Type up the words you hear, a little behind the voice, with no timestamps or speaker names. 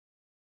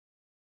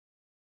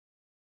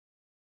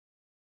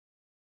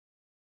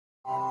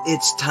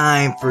It's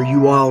time for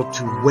you all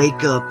to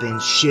wake up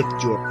and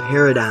shift your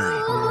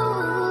paradigm.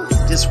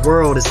 This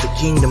world is the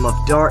kingdom of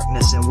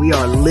darkness, and we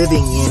are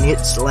living in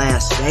its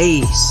last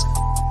days.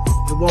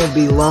 It won't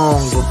be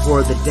long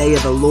before the day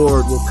of the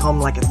Lord will come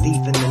like a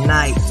thief in the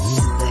night.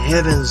 The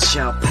heavens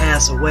shall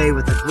pass away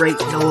with a great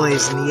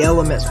noise, and the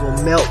elements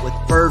will melt with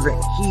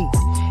fervent heat,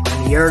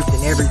 and the earth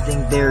and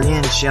everything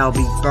therein shall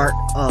be burnt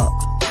up.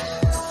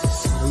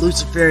 The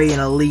Luciferian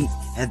elite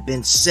have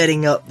been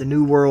setting up the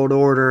New World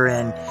Order,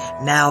 and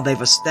now they've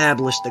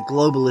established a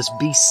globalist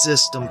beast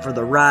system for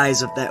the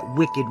rise of that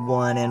wicked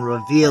one and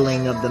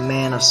revealing of the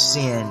man of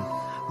sin,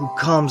 who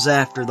comes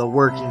after the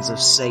workings of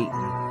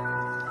Satan.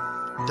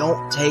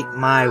 Don't take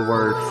my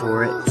word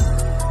for it.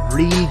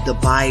 Read the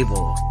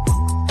Bible,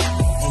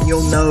 and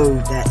you'll know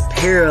that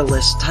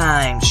perilous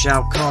times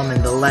shall come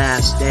in the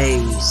last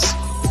days.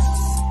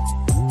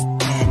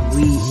 And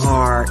we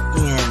are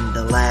in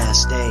the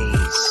last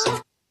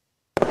days.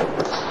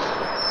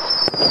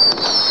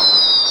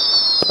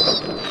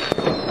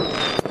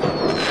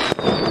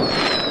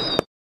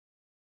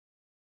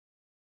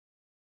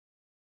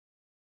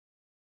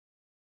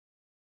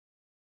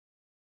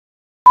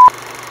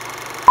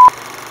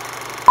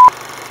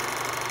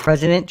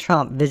 President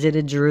Trump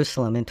visited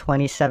Jerusalem in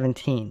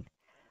 2017.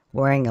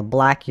 Wearing a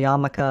black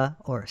yarmulke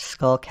or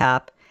skull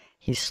cap,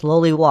 he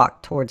slowly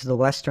walked towards the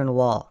Western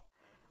Wall,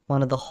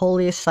 one of the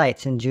holiest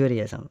sites in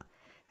Judaism,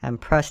 and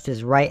pressed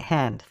his right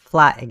hand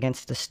flat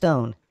against a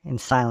stone in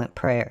silent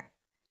prayer.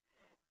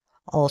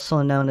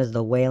 Also known as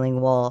the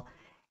Wailing Wall,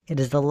 it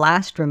is the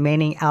last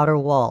remaining outer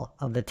wall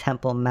of the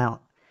Temple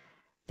Mount,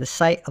 the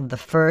site of the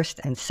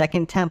first and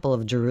second temple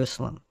of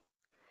Jerusalem.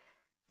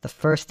 The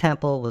first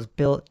temple was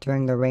built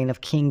during the reign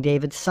of King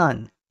David's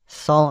son,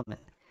 Solomon,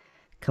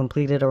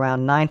 completed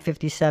around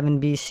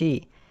 957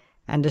 BC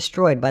and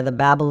destroyed by the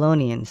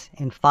Babylonians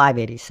in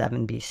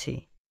 587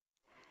 BC.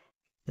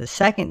 The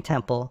second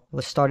temple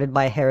was started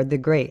by Herod the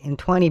Great in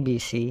 20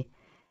 BC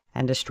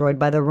and destroyed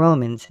by the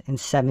Romans in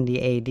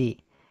 70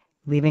 AD,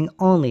 leaving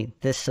only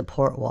this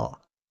support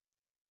wall.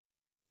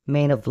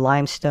 Made of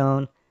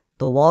limestone,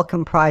 the wall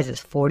comprises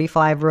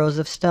 45 rows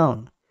of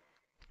stone,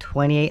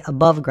 28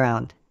 above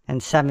ground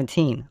and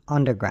 17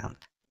 underground.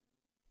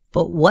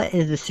 But what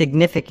is the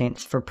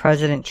significance for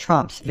President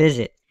Trump's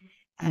visit,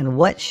 and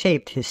what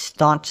shaped his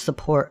staunch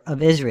support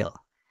of Israel,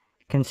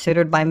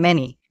 considered by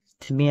many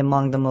to be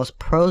among the most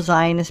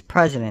pro-Zionist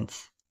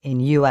presidents in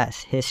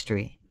U.S.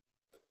 history?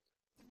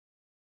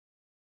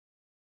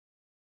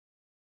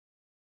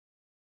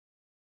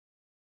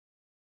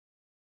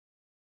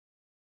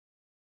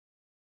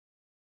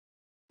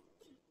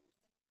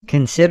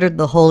 Considered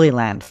the Holy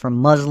Land for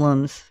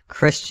Muslims,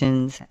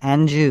 Christians,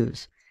 and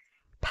Jews,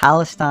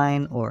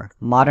 Palestine, or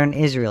modern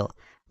Israel,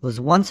 was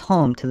once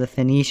home to the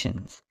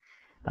Phoenicians,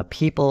 a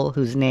people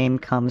whose name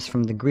comes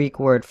from the Greek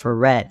word for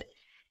red,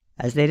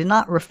 as they did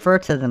not refer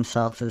to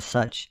themselves as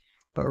such,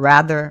 but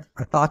rather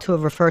are thought to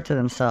have referred to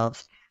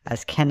themselves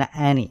as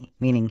Canaani,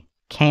 meaning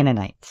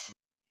Canaanites.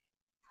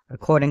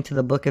 According to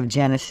the book of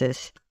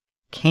Genesis,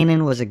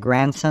 Canaan was a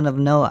grandson of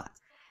Noah,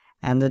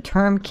 and the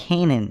term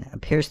Canaan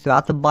appears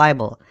throughout the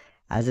Bible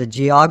as a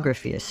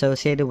geography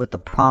associated with the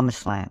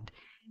Promised Land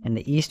in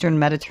the eastern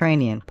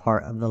Mediterranean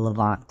part of the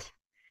Levant.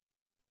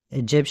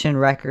 Egyptian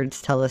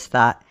records tell us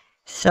that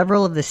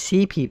several of the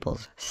sea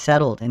peoples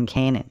settled in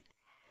Canaan.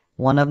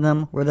 One of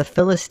them were the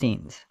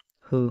Philistines,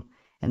 who,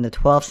 in the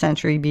 12th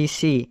century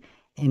BC,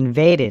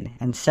 invaded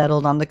and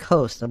settled on the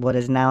coast of what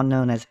is now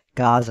known as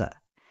Gaza.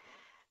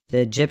 The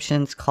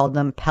Egyptians called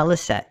them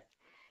Peliset,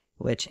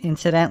 which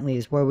incidentally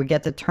is where we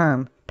get the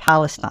term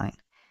Palestine,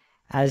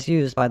 as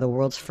used by the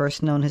world's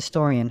first known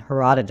historian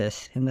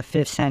Herodotus in the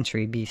 5th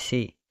century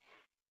BC.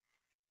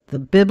 The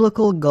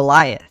biblical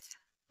Goliath,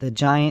 the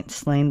giant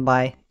slain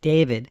by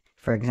David,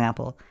 for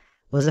example,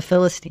 was a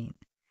Philistine.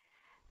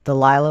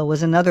 Delilah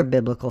was another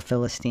biblical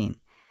Philistine,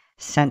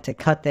 sent to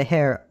cut the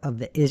hair of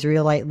the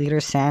Israelite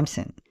leader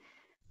Samson,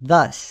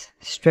 thus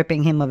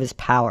stripping him of his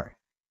power.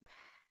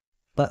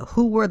 But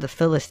who were the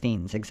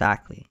Philistines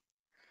exactly?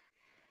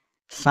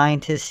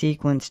 Scientists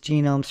sequenced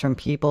genomes from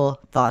people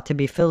thought to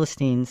be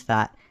Philistines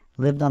that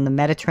lived on the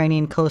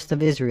Mediterranean coast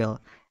of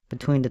Israel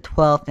between the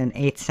 12th and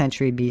 8th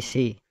century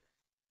BC.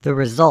 The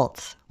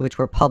results, which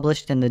were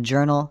published in the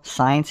journal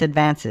Science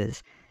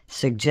Advances,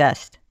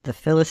 suggest the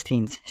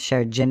Philistines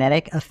shared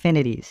genetic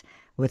affinities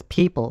with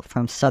people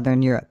from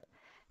southern Europe,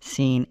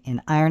 seen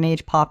in Iron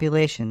Age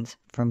populations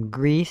from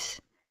Greece,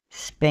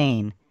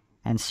 Spain,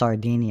 and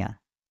Sardinia.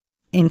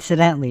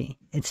 Incidentally,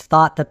 it's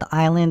thought that the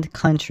island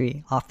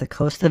country off the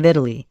coast of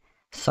Italy,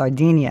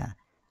 Sardinia,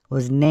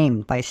 was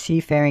named by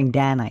seafaring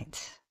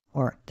Danites,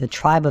 or the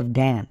tribe of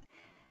Dan,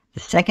 the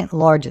second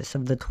largest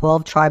of the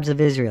 12 tribes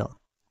of Israel,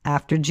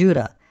 after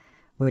Judah,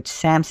 which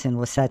Samson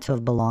was said to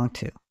have belonged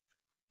to.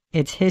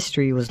 Its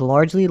history was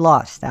largely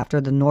lost after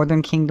the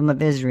northern kingdom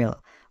of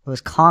Israel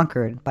was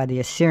conquered by the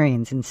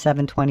Assyrians in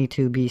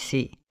 722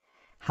 BC.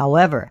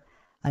 However,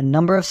 a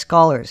number of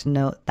scholars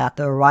note that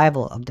the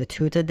arrival of the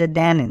Tuatha De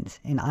Dananns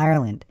in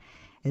Ireland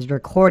is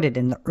recorded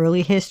in the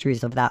early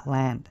histories of that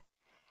land.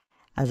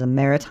 As a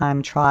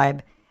maritime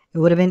tribe, it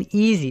would have been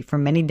easy for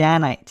many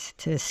Danites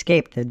to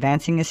escape the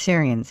advancing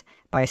Assyrians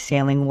by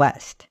sailing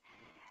west,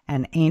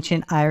 and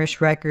ancient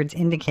Irish records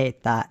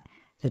indicate that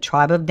the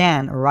tribe of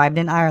Dan arrived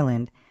in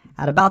Ireland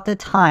at about the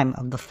time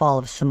of the fall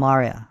of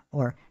Samaria,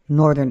 or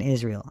northern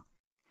Israel.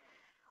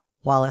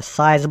 While a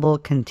sizable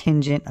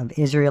contingent of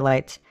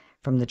Israelites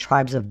from the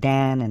tribes of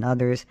Dan and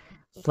others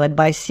fled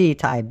by sea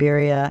to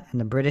Iberia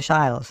and the British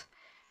Isles,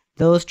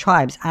 those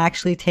tribes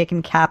actually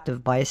taken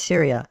captive by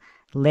Assyria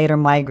later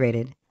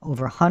migrated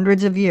over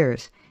hundreds of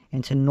years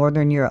into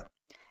northern Europe,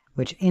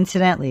 which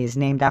incidentally is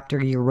named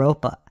after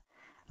Europa,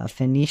 a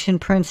Phoenician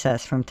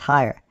princess from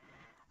Tyre,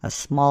 a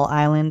small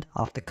island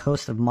off the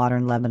coast of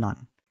modern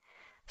Lebanon.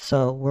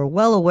 So we're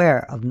well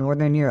aware of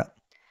northern Europe,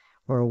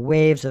 where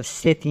waves of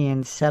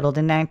Scythians settled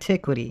in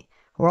antiquity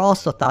were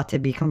also thought to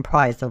be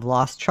comprised of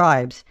lost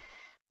tribes,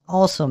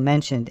 also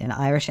mentioned in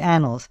Irish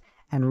annals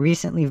and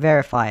recently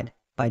verified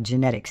by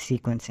genetic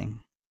sequencing.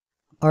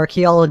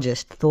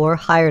 Archaeologist Thor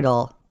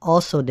Heyerdahl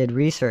also did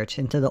research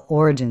into the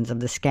origins of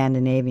the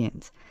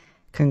Scandinavians,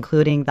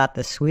 concluding that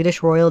the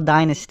Swedish royal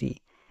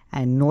dynasty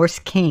and Norse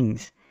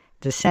kings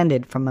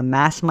descended from a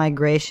mass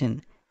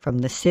migration from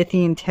the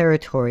Scythian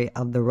territory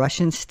of the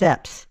Russian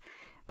steppes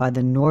by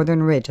the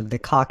northern ridge of the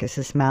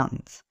Caucasus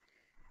Mountains,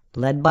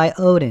 led by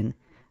Odin,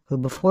 who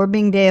before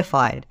being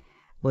deified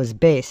was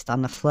based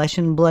on the flesh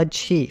and blood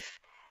chief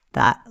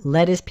that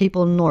led his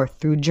people north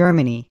through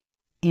Germany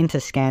into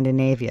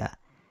Scandinavia,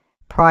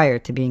 prior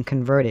to being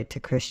converted to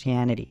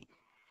Christianity.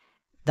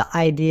 The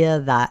idea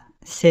that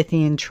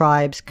Scythian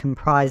tribes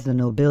comprised the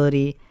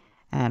nobility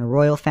and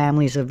royal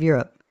families of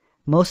Europe,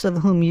 most of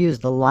whom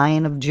used the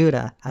Lion of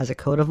Judah as a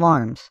coat of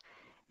arms,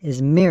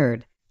 is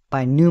mirrored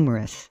by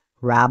numerous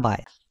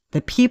rabbis.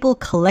 The people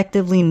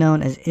collectively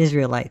known as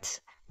Israelites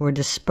were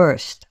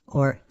dispersed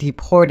or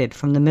deported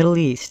from the Middle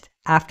East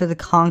after the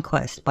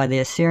conquest by the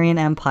Assyrian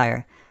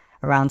Empire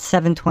around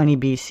 720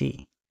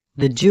 BC.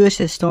 The Jewish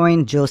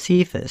historian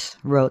Josephus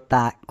wrote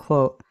that,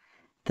 quote,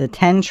 "The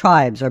 10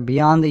 tribes are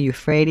beyond the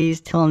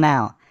Euphrates till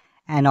now,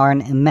 and are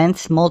an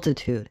immense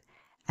multitude,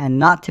 and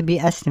not to be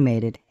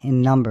estimated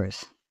in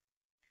numbers."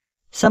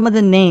 Some of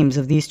the names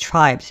of these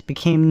tribes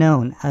became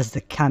known as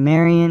the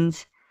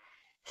Cimmerians,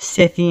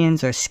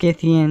 Scythians or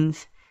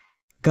Scythians,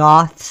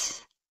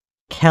 Goths,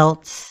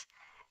 Celts,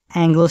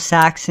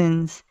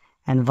 Anglo-Saxons,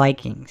 and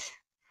Vikings.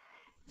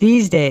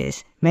 These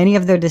days, many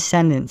of their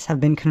descendants have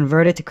been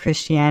converted to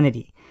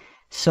Christianity,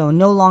 so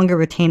no longer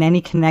retain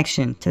any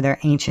connection to their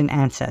ancient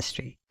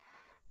ancestry.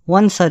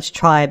 One such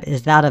tribe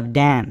is that of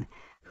Dan,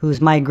 whose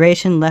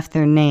migration left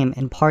their name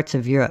in parts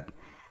of Europe,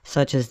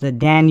 such as the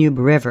Danube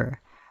River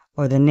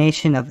or the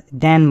nation of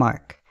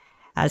Denmark,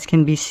 as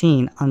can be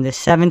seen on the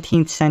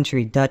 17th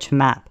century Dutch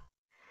map.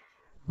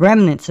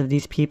 Remnants of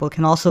these people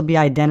can also be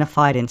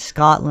identified in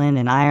Scotland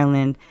and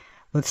Ireland,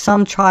 with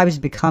some tribes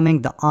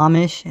becoming the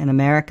Amish in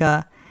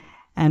America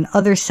and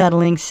others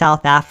settling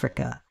South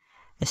Africa,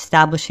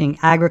 establishing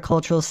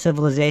agricultural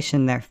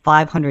civilization there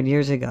 500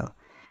 years ago,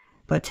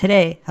 but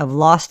today have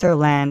lost their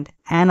land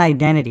and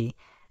identity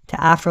to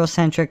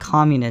Afrocentric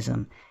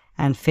communism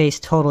and face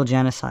total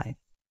genocide.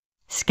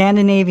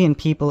 Scandinavian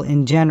people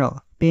in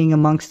general being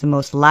amongst the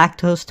most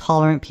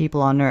lactose-tolerant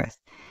people on Earth,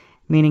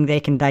 meaning they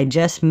can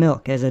digest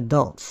milk as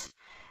adults,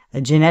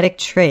 a genetic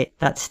trait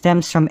that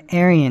stems from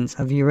Aryans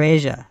of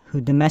Eurasia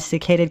who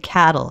domesticated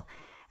cattle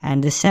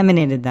and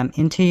disseminated them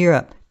into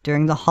Europe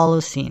during the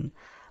Holocene,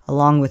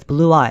 along with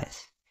blue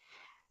eyes.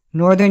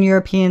 Northern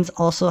Europeans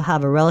also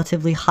have a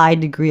relatively high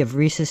degree of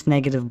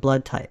rhesus-negative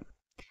blood type.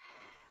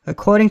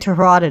 According to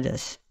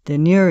Herodotus, the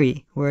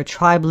Nuri were a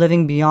tribe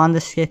living beyond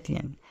the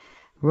Scythian,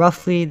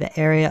 roughly the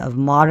area of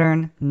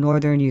modern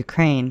northern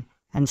Ukraine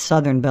and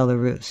southern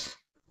Belarus,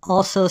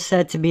 also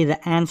said to be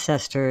the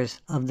ancestors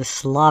of the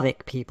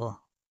Slavic people.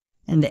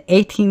 In the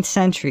 18th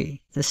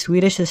century, the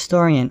Swedish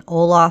historian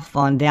Olaf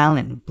von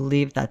Dalen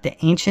believed that the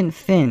ancient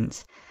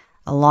Finns,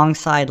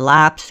 alongside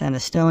Lapps and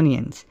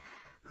Estonians,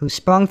 who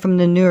sprung from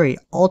the Nuri,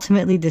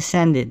 ultimately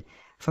descended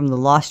from the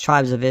lost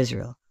tribes of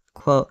Israel.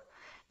 Quote,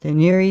 "The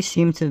Nuri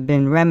seem to have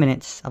been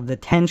remnants of the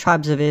 10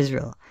 tribes of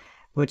Israel,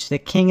 which the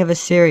king of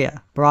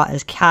Assyria brought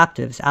as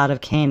captives out of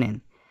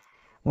Canaan.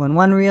 When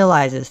one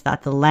realizes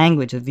that the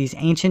language of these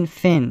ancient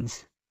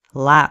Finns,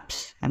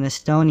 Lapps, and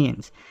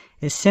Estonians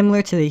is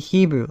similar to the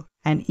Hebrew,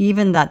 and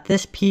even that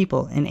this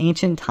people in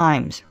ancient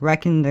times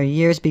reckoned their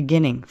years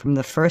beginning from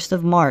the 1st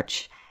of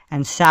March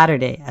and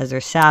Saturday as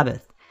their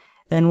Sabbath,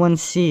 then one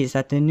sees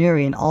that the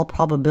Nuri in all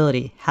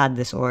probability had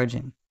this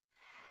origin."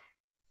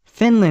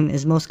 Finland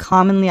is most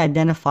commonly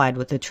identified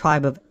with the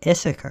tribe of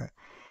Issachar.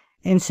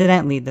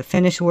 Incidentally, the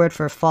Finnish word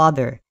for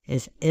father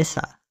is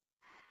Issa.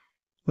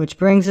 Which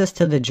brings us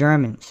to the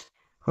Germans,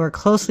 who are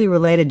closely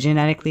related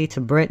genetically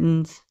to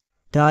Britons,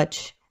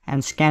 Dutch,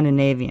 and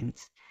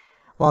Scandinavians,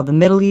 while the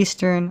Middle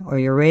Eastern or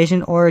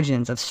Eurasian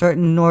origins of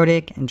certain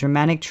Nordic and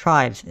Germanic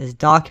tribes is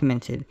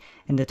documented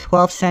in the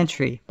 12th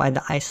century by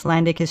the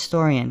Icelandic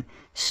historian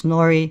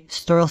Snorri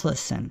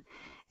Sturluson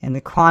in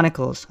the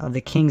Chronicles of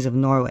the Kings of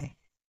Norway.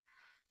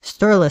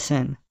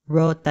 Sturluson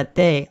wrote that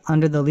they,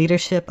 under the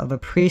leadership of a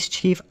priest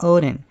chief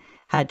Odin,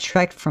 had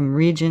trekked from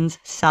regions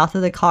south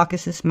of the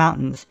Caucasus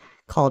Mountains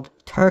called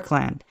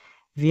Turkland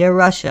via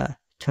Russia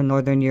to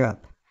northern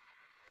Europe.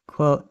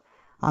 Quote,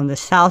 "On the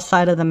south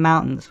side of the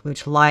mountains,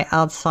 which lie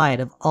outside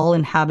of all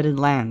inhabited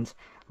lands,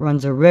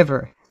 runs a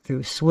river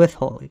through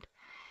Swithold,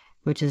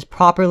 which is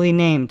properly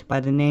named by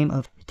the name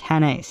of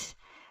Tanais,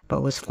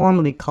 but was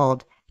formerly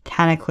called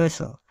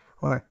Tanaquissel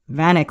or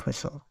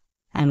Vanaquissel,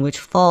 and which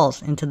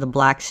falls into the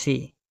Black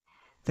Sea.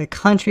 The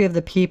country of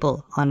the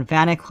people on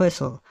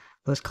Vanaquissel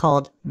was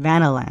called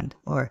Vanaland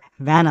or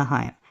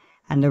Vanaheim,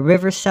 and the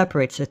river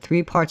separates the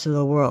three parts of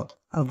the world,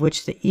 of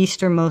which the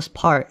easternmost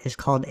part is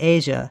called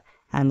Asia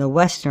and the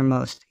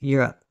westernmost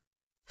Europe.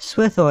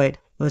 Swithoid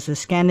was the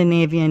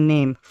Scandinavian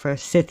name for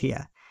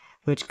Scythia,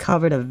 which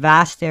covered a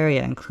vast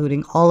area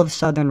including all of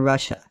southern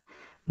Russia,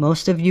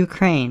 most of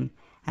Ukraine,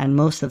 and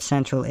most of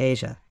Central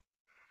Asia.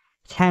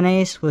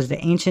 Tanais was the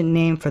ancient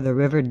name for the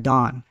river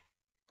Don."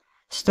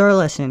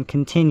 Sturluson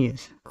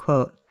continues,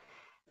 quote,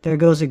 "There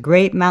goes a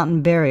great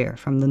mountain barrier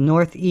from the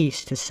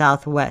northeast to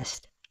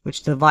southwest,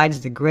 which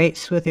divides the great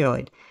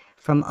Swithoid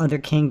from other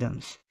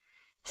kingdoms.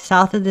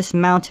 South of this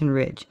mountain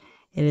ridge,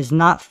 it is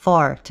not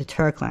far to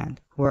Turkland,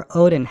 where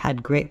Odin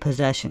had great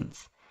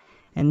possessions.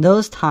 In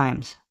those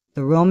times,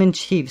 the Roman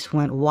chiefs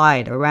went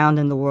wide around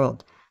in the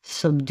world,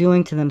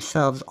 subduing to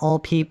themselves all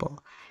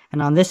people,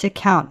 and on this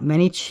account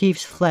many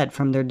chiefs fled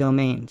from their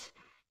domains.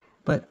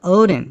 But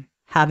Odin,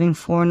 having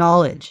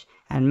foreknowledge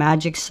and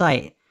magic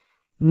sight,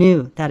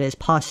 knew that his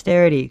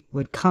posterity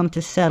would come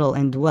to settle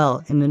and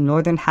dwell in the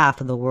northern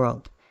half of the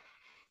world.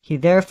 He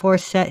therefore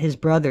set his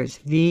brothers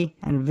Vi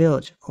and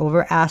Vilj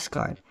over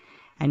Asgard,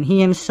 and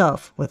he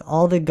himself, with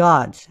all the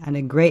gods and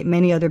a great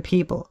many other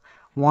people,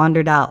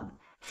 wandered out,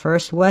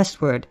 first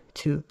westward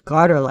to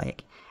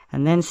Gardarlake,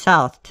 and then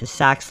south to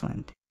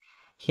Saxland.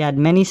 He had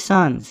many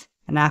sons,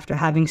 and after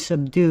having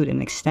subdued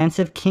an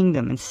extensive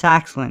kingdom in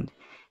Saxland,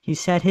 he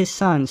set his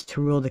sons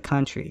to rule the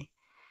country.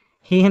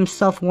 He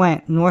himself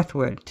went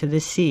northward to the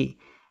sea,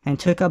 and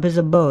took up his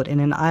abode in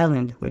an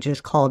island which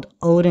is called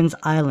Odin's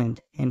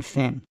Island in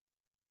Finn.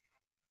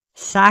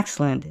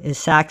 Saxland is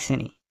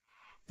Saxony.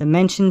 The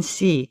mentioned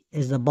sea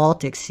is the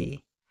Baltic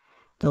Sea.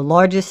 The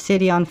largest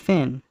city on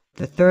Finn,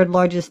 the third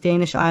largest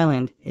Danish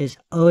island, is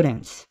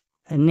Odense,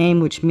 a name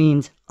which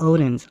means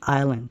Odin's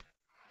Island.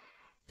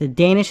 The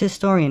Danish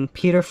historian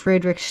Peter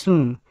Friedrich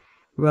Sum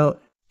wrote,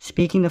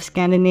 speaking of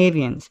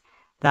Scandinavians,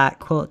 that,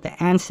 quote,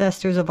 "the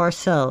ancestors of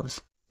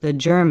ourselves, the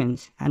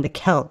Germans and the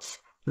Celts,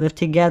 lived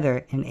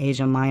together in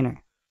Asia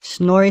Minor."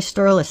 Snorri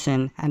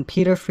Sturluson and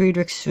Peter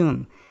Friedrich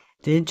Sum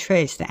did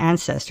trace the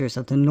ancestors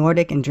of the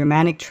Nordic and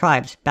Germanic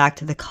tribes back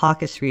to the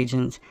Caucasus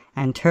regions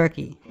and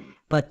Turkey,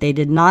 but they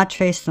did not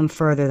trace them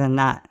further than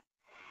that.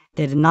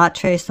 They did not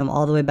trace them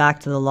all the way back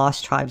to the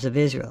lost tribes of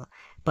Israel,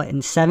 but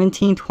in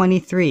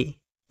 1723,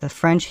 the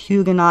French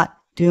Huguenot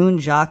Dune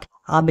Jacques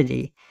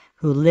Abadie,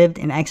 who lived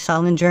in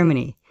exile in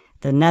Germany,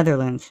 the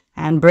Netherlands,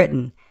 and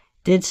Britain,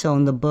 did so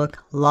in the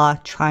book La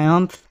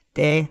Triomphe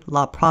de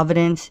la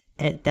Providence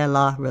et de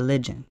la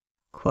Religion.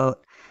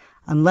 Quote,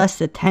 "Unless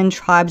the 10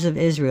 tribes of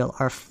Israel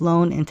are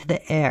flown into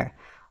the air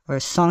or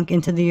sunk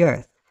into the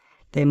earth,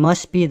 they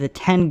must be the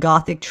 10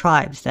 Gothic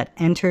tribes that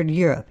entered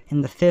Europe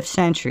in the 5th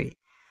century,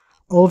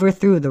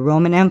 overthrew the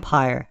Roman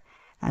Empire,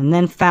 and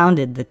then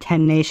founded the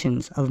 10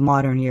 nations of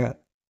modern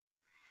Europe.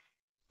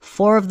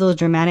 4 of those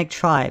Germanic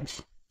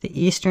tribes, the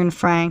Eastern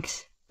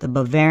Franks, the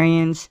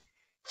Bavarians,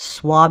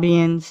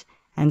 Swabians,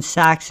 and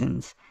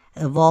Saxons,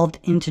 evolved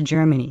into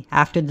Germany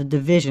after the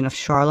division of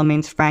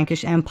Charlemagne's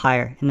Frankish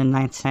Empire in the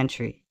 9th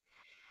century.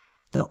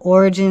 The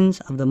origins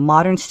of the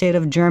modern state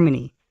of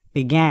Germany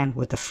began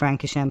with the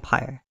Frankish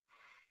Empire.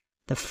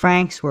 The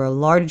Franks were a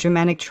large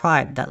Germanic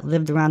tribe that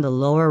lived around the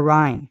lower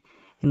Rhine,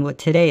 in what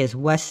today is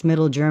West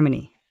Middle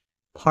Germany,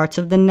 parts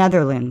of the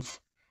Netherlands,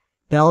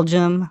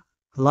 Belgium,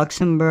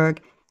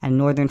 Luxembourg, and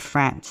northern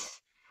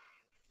France.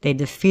 They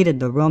defeated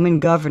the Roman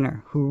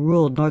governor who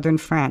ruled northern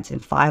France in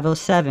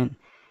 507,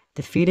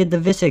 defeated the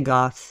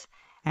Visigoths,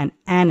 and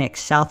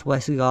annexed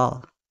southwest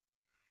Gaul.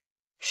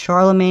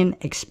 Charlemagne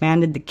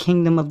expanded the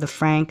kingdom of the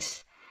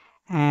Franks,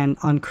 and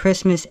on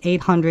Christmas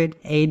 800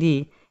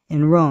 AD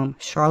in Rome,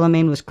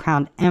 Charlemagne was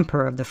crowned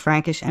emperor of the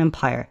Frankish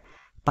Empire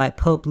by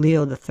Pope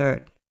Leo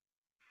III.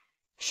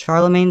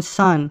 Charlemagne's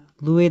son,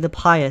 Louis the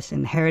Pious,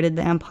 inherited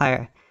the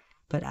empire,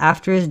 but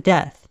after his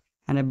death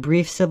and a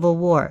brief civil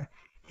war,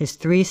 his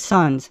 3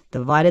 sons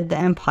divided the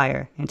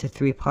empire into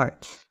 3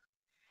 parts.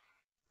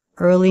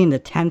 Early in the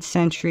 10th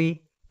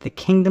century, the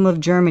Kingdom of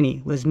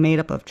Germany was made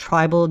up of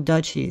tribal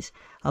duchies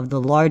of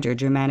the larger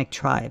Germanic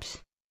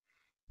tribes.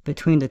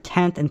 Between the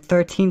 10th and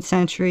 13th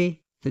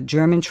century, the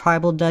German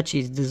tribal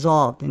duchies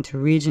dissolved into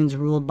regions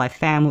ruled by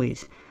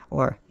families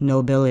or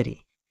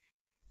nobility.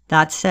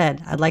 That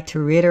said, I'd like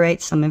to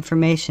reiterate some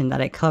information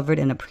that I covered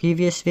in a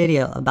previous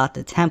video about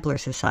the Templar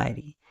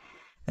Society,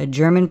 a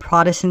German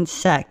Protestant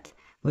sect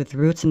with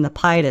roots in the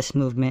Pietist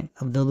movement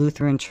of the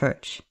Lutheran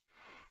Church.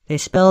 They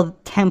spell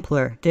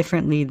Templar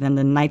differently than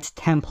the Knights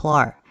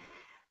Templar,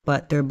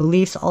 but their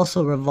beliefs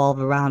also revolve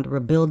around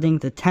rebuilding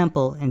the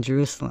temple in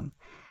Jerusalem,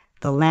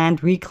 the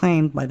land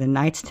reclaimed by the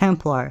Knights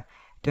Templar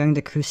during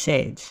the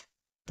Crusades,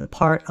 the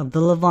part of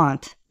the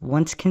Levant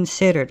once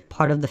considered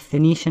part of the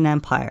Phoenician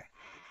Empire,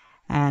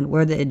 and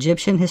where the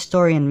Egyptian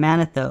historian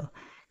Manetho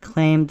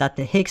claimed that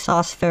the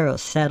Hyksos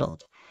pharaohs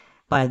settled,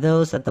 by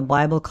those that the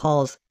Bible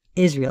calls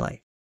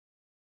Israelites.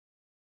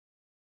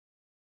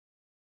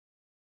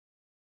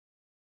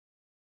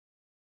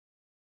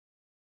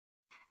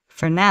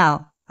 For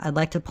now, I'd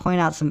like to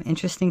point out some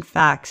interesting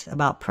facts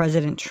about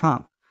President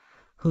Trump,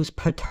 whose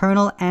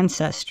paternal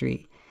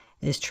ancestry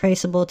is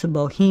traceable to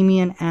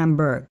Bohemian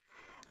Amberg,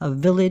 a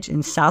village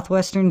in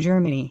southwestern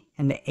Germany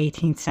in the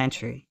 18th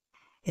century.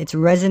 Its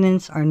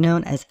residents are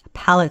known as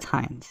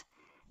Palatines.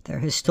 Their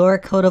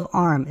historic coat of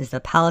arms is the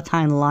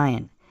Palatine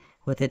lion,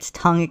 with its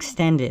tongue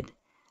extended,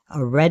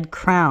 a red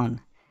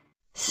crown,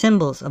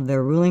 symbols of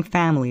their ruling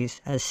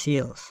families as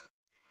seals,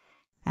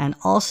 and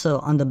also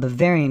on the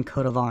Bavarian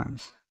coat of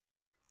arms.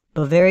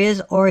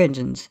 Bavaria's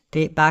origins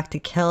date back to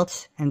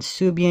Celts and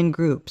Suebian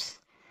groups.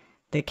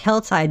 The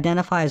Celts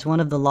identify as one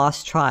of the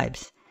lost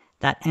tribes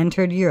that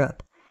entered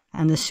Europe,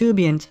 and the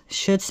Suebians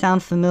should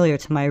sound familiar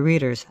to my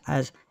readers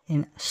as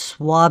in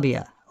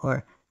Swabia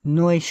or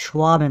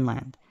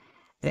Neuschwabenland,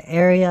 the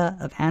area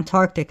of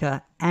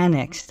Antarctica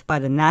annexed by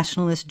the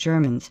nationalist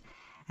Germans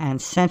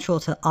and central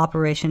to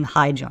Operation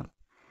High Jump,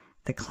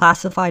 the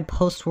classified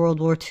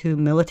post-World War II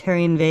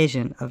military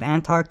invasion of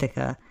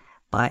Antarctica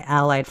by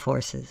Allied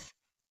forces.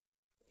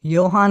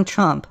 Johann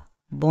Trump,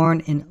 born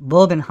in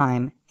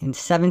Bobenheim in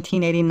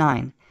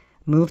 1789,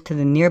 moved to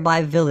the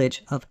nearby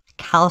village of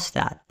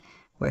Karlstadt,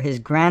 where his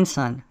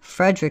grandson,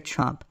 Frederick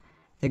Trump,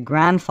 the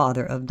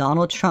grandfather of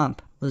Donald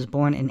Trump, was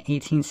born in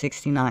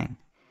 1869.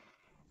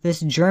 This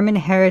German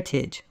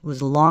heritage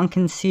was long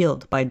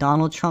concealed by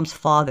Donald Trump's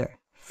father,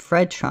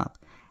 Fred Trump,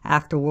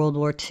 after World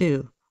War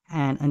II,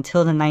 and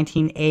until the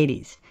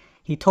 1980s,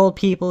 he told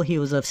people he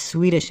was of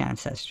Swedish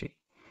ancestry.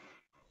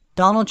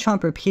 Donald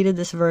Trump repeated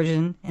this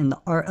version in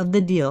The Art of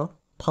the Deal,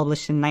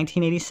 published in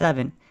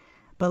 1987,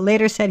 but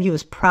later said he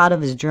was proud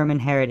of his German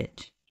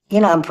heritage.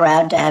 I'm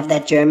proud to have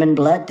that German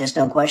blood, there's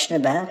no question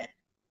about it.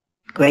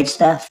 Great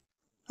stuff.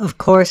 Of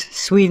course,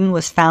 Sweden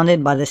was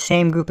founded by the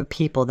same group of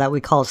people that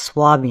we call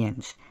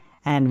Swabians,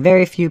 and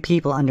very few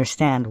people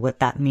understand what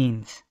that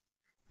means.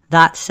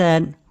 That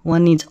said,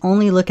 one needs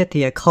only look at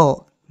the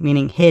occult,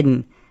 meaning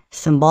hidden,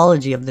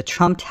 symbology of the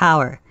Trump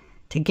Tower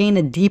to gain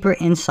a deeper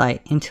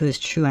insight into his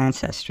true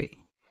ancestry.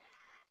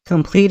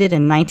 Completed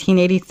in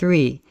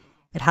 1983,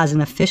 it has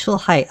an official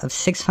height of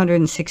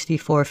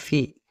 664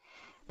 feet,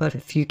 but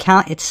if you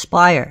count its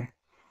spire,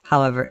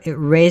 however, it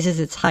raises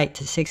its height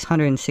to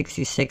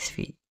 666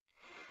 feet.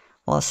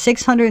 While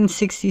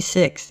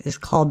 666 is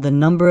called the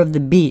number of the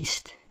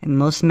beast in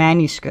most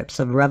manuscripts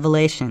of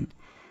Revelation,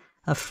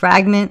 a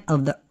fragment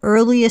of the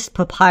earliest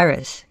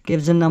papyrus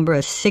gives the number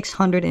of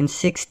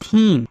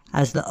 616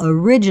 as the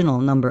original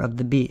number of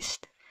the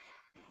beast.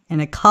 In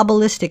a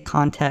Kabbalistic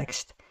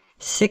context,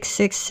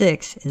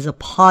 666 is a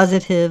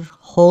positive,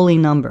 holy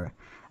number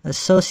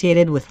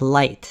associated with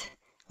light,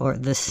 or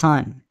the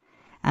sun,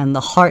 and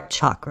the heart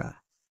chakra.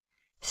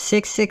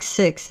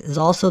 666 is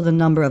also the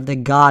number of the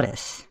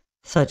goddess,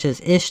 such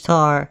as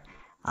Ishtar,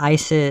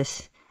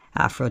 Isis,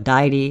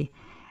 Aphrodite,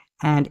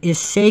 and is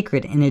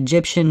sacred in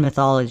Egyptian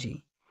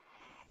mythology.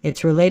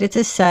 It's related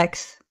to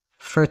sex,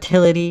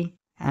 fertility,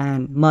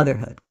 and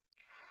motherhood.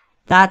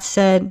 That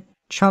said,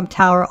 Trump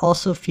Tower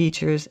also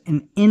features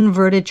an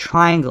inverted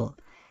triangle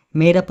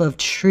made up of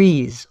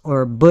trees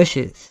or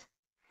bushes.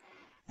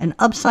 An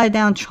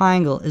upside-down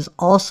triangle is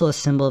also a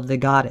symbol of the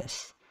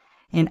goddess.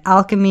 In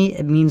alchemy,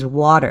 it means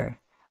water,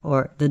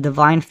 or the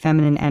divine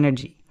feminine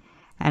energy.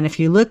 And if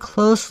you look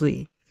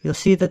closely, you'll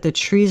see that the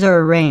trees are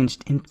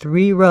arranged in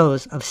 3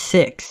 rows of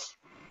 6,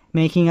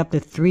 making up the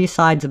 3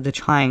 sides of the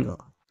triangle.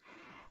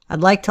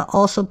 I'd like to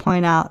also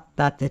point out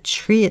that the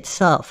tree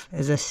itself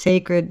is a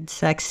sacred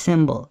sex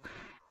symbol,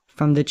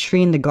 from the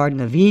tree in the Garden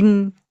of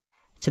Eden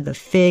to the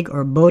fig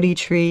or Bodhi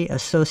tree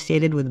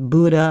associated with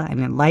Buddha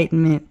and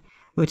enlightenment,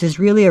 which is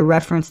really a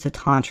reference to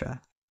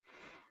Tantra.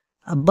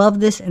 Above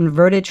this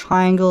inverted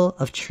triangle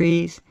of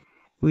trees,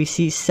 we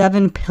see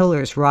 7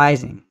 pillars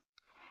rising.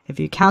 If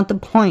you count the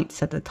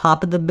points at the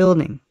top of the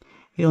building,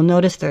 you'll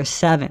notice there are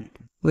 7,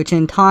 which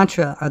in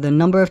Tantra are the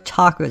number of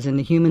chakras in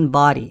the human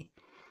body.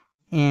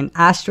 In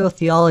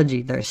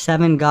astrotheology, there are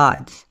 7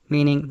 gods,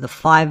 meaning the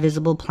 5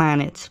 visible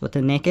planets with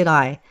the naked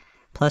eye,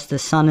 plus the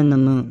sun and the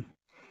moon.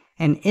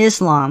 In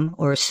Islam,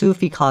 or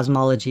Sufi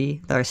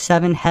cosmology, there are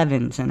 7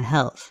 heavens and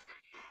hells.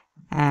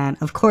 And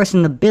of course,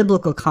 in the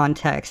biblical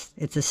context,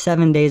 it's the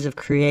 7 days of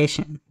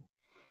creation.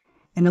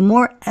 In a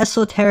more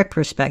esoteric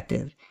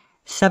perspective,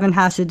 7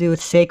 has to do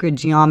with sacred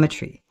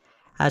geometry.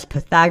 As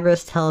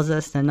Pythagoras tells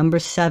us, the number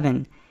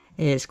 7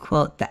 is,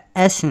 quote, the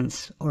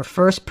essence or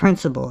first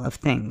principle of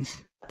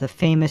things. The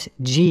famous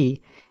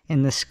G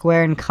in the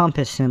square and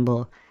compass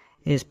symbol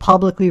is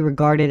publicly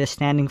regarded as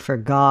standing for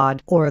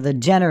God or the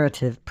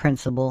generative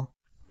principle,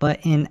 but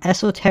in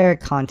esoteric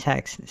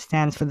context, it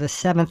stands for the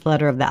 7th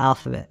letter of the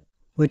alphabet.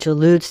 which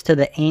alludes to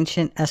the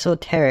ancient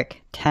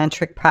esoteric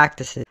tantric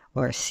practices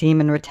where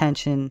semen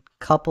retention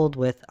coupled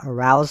with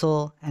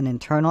arousal and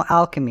internal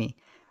alchemy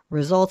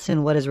results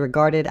in what is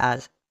regarded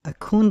as a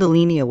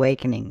kundalini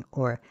awakening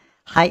or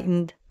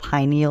heightened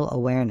pineal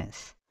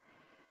awareness.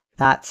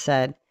 That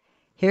said,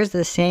 here's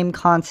the same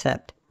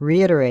concept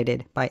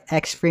reiterated by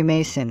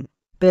ex-Freemason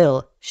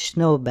Bill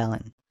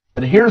Schnoebelen.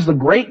 And here's the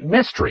great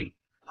mystery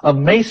of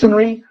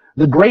Masonry,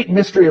 the great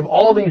mystery of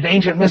all these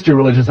ancient mystery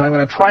religions. I'm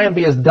going to try and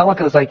be as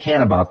delicate as I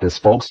can about this,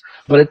 folks,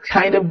 but it's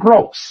kind of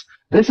gross.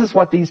 This is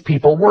what these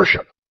people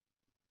worship.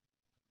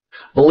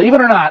 Believe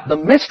it or not, the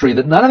mystery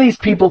that none of these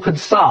people could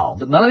solve,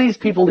 that none of these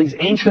people, these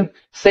ancient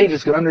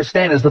sages could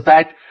understand, is the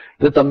fact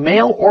that the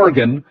male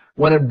organ,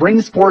 when it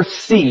brings forth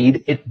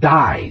seed, it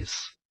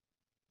dies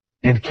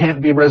and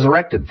can't be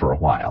resurrected for a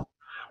while,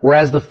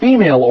 whereas the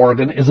female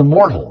organ is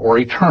immortal or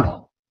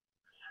eternal.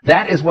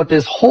 That is what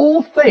this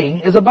whole thing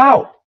is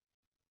about.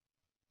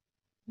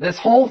 This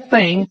whole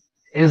thing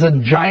is a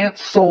giant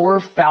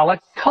solar phallic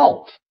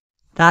cult.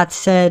 That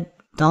said,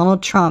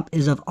 Donald Trump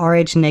is of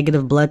Rh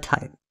negative blood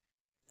type.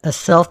 A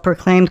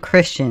self-proclaimed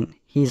Christian,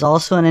 he's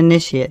also an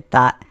initiate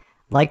that,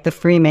 like the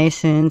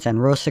Freemasons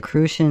and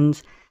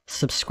Rosicrucians,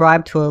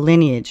 subscribe to a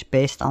lineage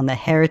based on the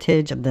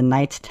heritage of the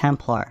Knights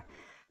Templar,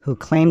 who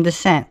claim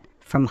descent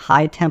from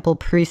High Temple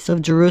priests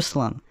of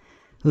Jerusalem,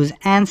 whose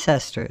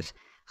ancestors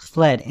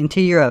fled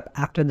into Europe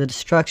after the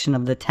destruction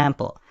of the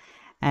temple,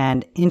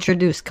 and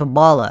introduced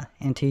Kabbalah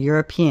into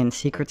European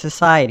secret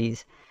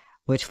societies,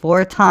 which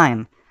for a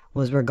time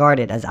was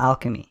regarded as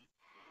alchemy.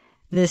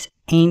 This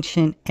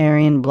ancient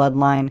Aryan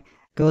bloodline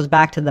goes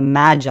back to the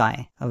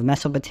Magi of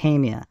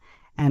Mesopotamia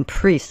and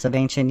priests of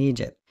ancient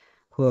Egypt,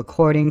 who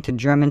according to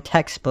German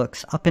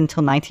textbooks up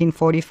until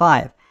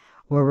 1945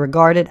 were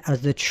regarded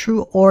as the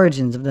true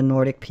origins of the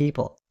Nordic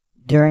people.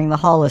 During the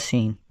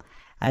Holocene,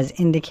 as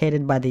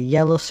indicated by the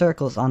yellow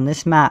circles on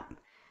this map,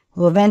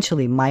 who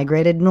eventually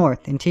migrated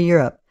north into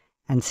Europe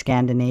and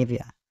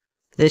Scandinavia.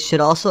 This should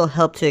also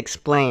help to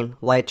explain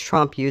why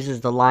Trump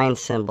uses the lion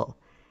symbol,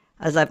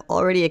 as I've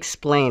already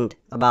explained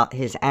about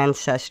his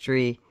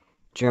ancestry,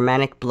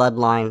 Germanic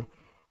bloodline,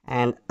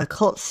 and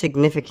occult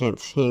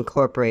significance he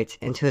incorporates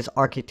into his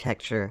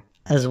architecture,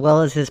 as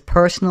well as his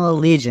personal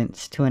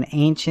allegiance to an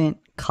ancient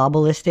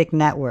Kabbalistic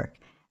network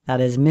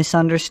that is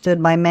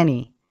misunderstood by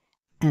many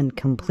and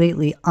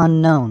completely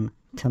unknown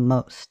to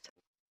most.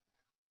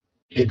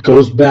 It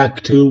goes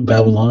back to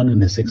Babylon in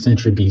the 6th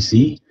century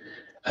BC,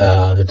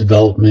 the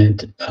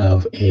development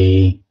of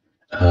a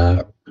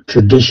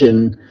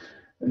tradition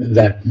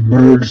that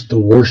merged the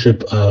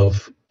worship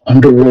of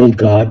underworld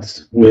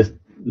gods with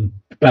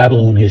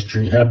Babylon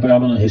history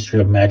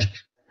of magic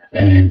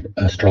and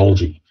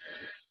astrology.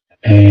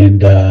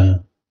 And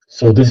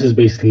so this is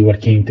basically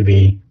what came to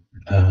be,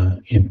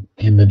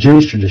 in the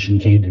Jewish tradition,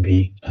 came to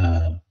be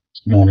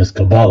known as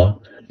Kabbalah.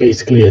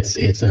 Basically,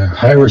 it's a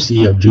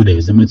hierarchy of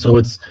Judaism. And so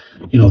it's,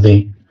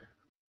 the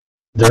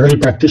early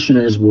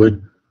practitioners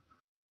would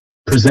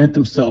present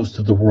themselves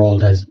to the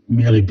world as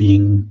merely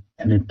being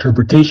an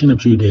interpretation of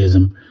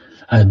Judaism,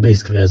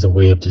 basically as a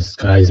way of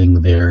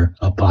disguising their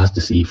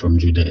apostasy from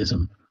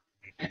Judaism.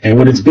 And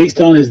what it's based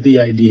on is the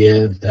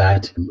idea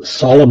that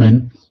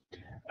Solomon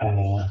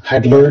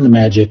had learned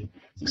magic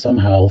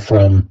somehow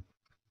from,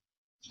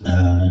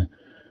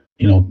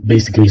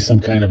 basically some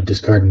kind of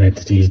discarded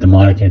entities,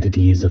 demonic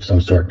entities of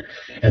some sort,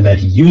 and that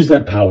he used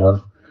that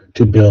power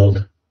to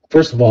build,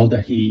 first of all,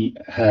 that he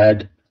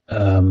had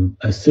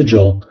a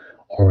sigil,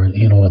 or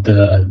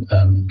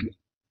the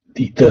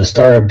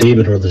Star of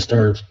David, or the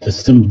Star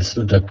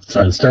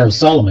of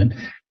Solomon,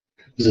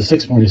 is a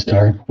 6-pointed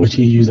star, which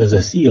he used as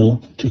a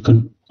seal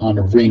on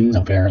a ring,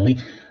 apparently,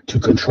 to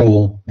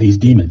control these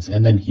demons.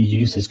 And then he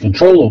used his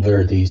control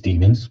over these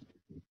demons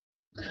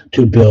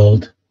to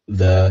build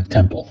the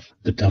Temple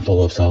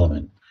of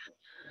Solomon.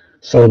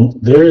 So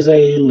there is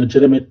a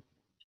legitimate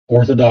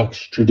Orthodox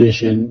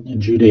tradition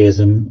in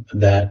Judaism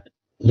that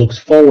looks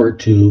forward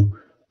to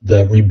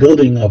the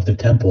rebuilding of the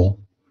temple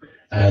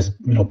as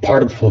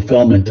part of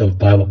fulfillment of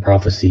Bible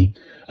prophecy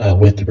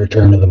with the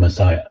return of the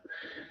Messiah.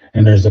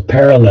 And there's a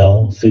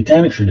parallel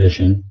satanic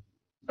tradition,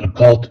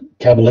 occult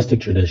Kabbalistic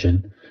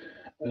tradition,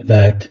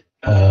 that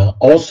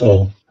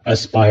also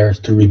aspires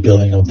to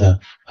rebuilding of the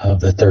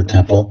third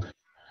temple,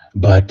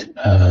 but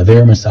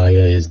their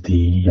Messiah is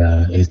the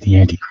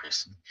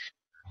Antichrist.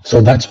 So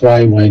that's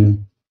why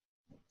when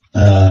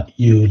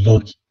you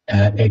look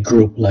at a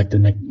group like the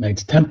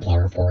Knights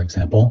Templar, for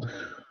example,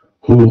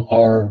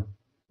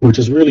 which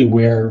is really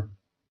where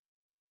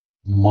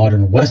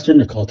modern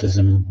Western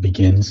occultism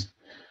begins.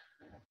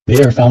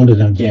 They are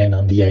founded again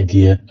on the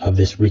idea of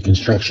this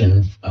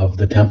reconstruction of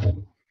the temple.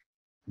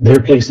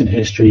 Their place in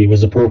history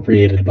was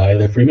appropriated by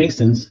the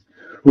Freemasons,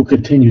 who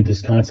continued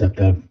this concept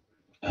of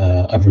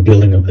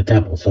rebuilding of the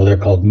temple. So they're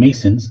called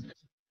Masons,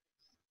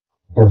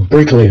 or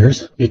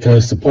bricklayers,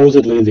 because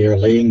supposedly they are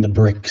laying the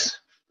bricks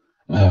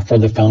for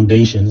the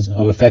foundations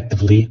of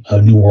effectively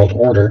a new world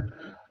order,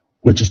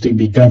 which is to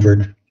be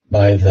governed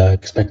by the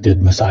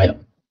expected Messiah.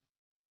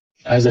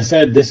 As I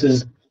said, this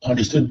is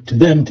understood to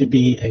them to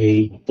be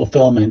a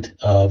fulfillment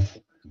of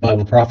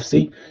Bible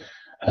prophecy.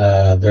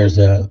 There's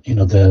the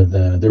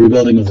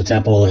rebuilding of the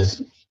temple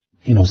is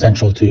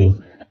central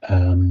to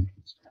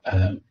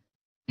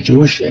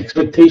Jewish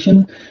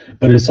expectation,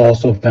 but it's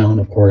also found,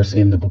 of course,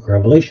 in the Book of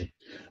Revelation,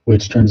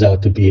 which turns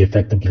out to be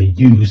effectively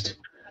used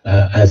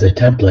as a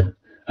template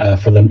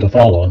for them to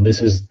follow. And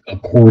this is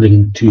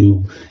according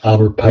to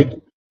Albert Pike,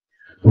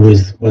 who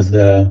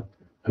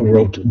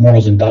wrote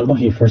Morals and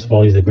Dogma. First of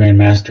all, he's the Grand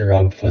Master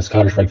of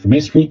Scottish Rite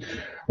Freemasonry.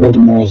 Wrote the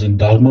Morals and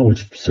Dogma,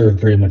 which served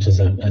very much as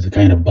a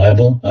kind of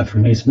Bible for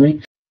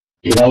Freemasonry.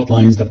 It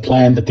outlines the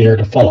plan that they are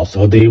to follow.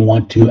 So they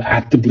want to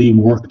actively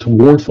work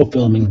towards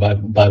fulfilling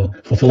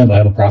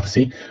Bible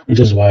prophecy, which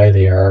is why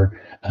they are,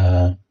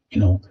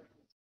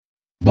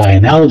 by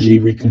analogy,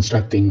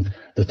 reconstructing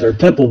the Third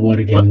Temple. What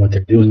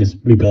they're doing is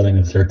rebuilding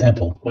the Third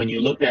Temple. When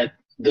you look at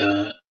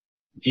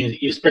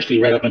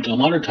especially right up until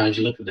modern times,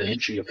 you look at the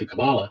history of the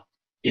Kabbalah.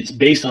 It's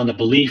based on the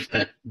belief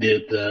that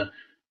the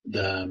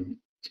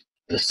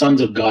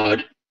sons of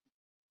God,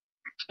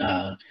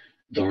 or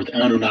the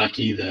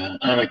Anunnaki, the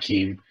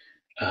Anakim,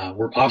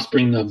 were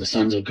offspring of the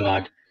sons of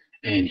God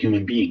and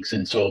human beings,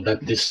 and so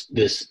that this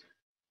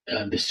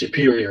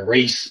superior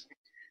race,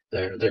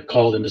 they're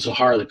called in the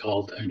Zohar. They're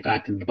called, in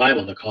fact, in the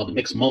Bible, they're called the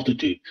mixed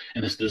multitude,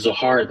 and it's the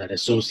Zohar that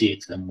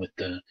associates them with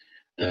the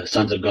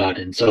sons of God,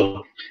 and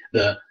so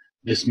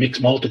this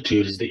mixed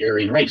multitude is the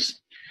Aryan race.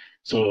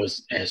 So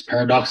as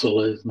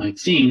paradoxical as it might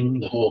seem,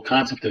 the whole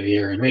concept of the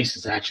Aryan race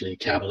is actually a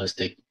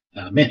Kabbalistic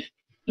myth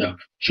of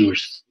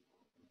Jewish,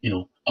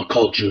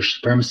 occult Jewish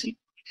supremacy.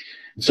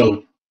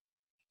 So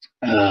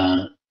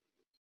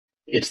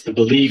it's the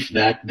belief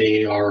that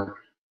they are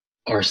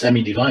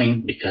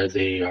semi-divine because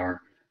they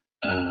are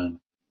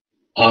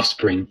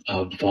offspring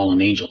of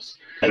fallen angels.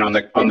 And on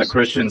the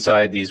Christian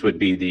side, these would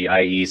be the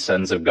i.e.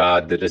 sons of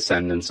God, the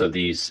descendants of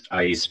these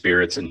i.e.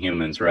 spirits and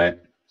humans, right?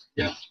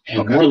 Yeah,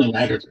 and more than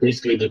that, it's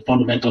basically the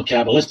fundamental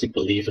Kabbalistic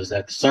belief is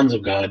that the sons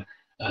of God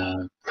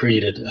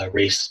created a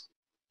race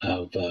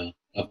of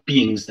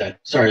beings a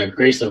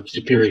race of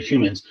superior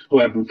humans who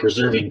have been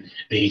preserving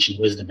the ancient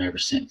wisdom ever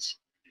since.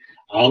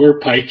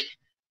 Albert Pike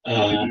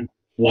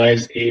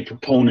was a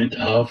proponent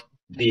of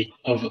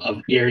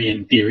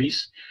Aryan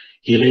theories.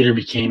 He later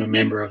became a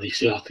member of the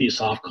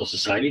Theosophical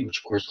Society, which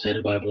of course was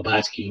headed by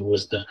Blavatsky, who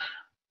was the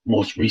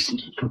most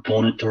recent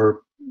proponent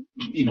or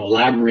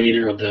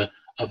elaborator of the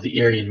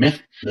Aryan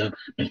myth, the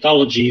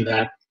mythology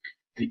that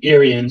the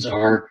Aryans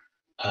are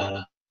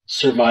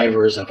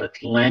survivors of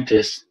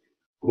Atlantis,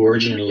 who are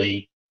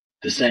originally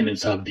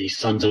descendants of the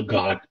sons of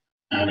God,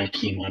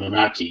 Anakim,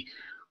 Anunnaki,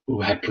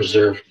 who had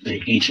preserved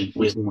the ancient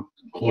wisdom,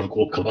 quote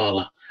unquote,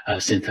 Kabbalah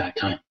since that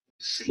time.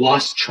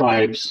 Lost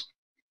tribes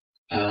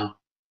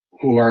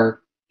who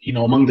are,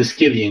 among the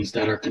Scythians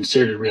that are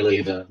considered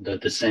really the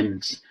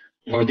descendants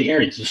or the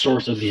Aryans, the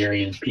source of the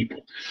Aryan people.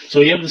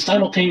 So you have the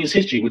simultaneous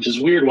history, which is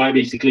weird. Why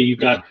basically you've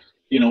got,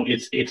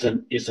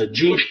 it's a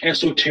Jewish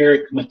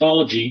esoteric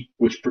mythology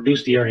which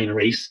produced the Aryan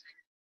race,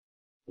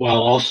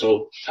 while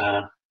also,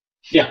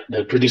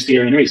 that produced the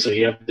Aryan race. So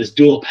you have this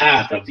dual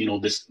path of,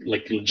 this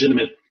like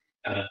legitimate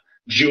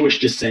Jewish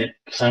descent,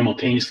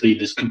 simultaneously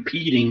this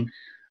competing,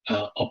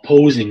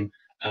 opposing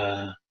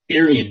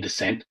Aryan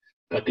descent,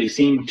 but they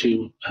seem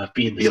to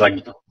be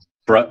like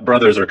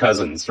brothers or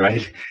cousins,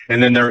 right?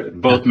 And then they're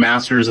both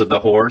masters of the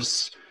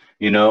horse,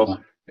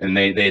 and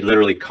they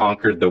literally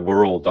conquered the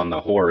world on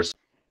the horse.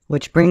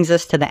 Which brings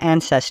us to the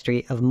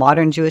ancestry of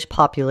modern Jewish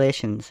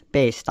populations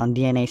based on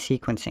DNA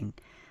sequencing,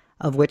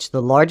 of which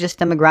the largest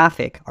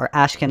demographic are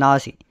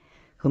Ashkenazi,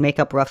 who make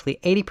up roughly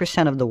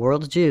 80% of the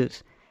world's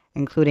Jews,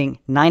 including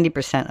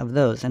 90% of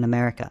those in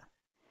America.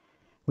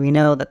 We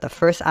know that the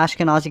first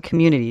Ashkenazi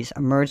communities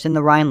emerged in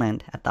the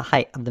Rhineland at the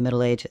height of the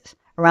Middle Ages,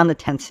 around the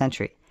 10th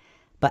century.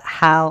 But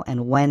how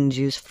and when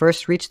Jews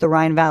first reached the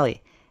Rhine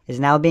Valley is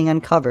now being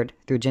uncovered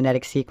through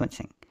genetic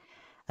sequencing.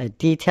 A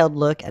detailed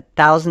look at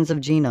thousands of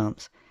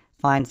genomes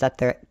finds that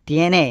their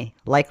DNA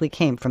likely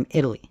came from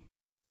Italy.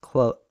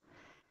 Quote,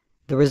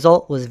 "The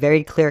result was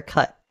very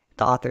clear-cut,"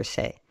 the authors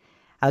say.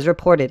 As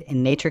reported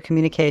in Nature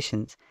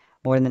Communications,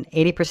 more than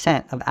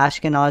 80% of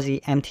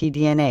Ashkenazi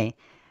mtDNA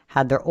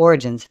had their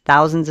origins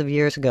thousands of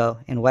years ago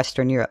in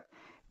Western Europe,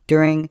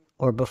 during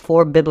or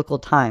before biblical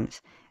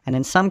times, and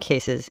in some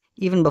cases,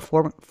 even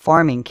before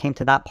farming came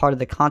to that part of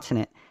the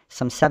continent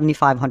some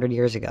 7,500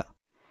 years ago.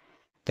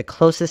 The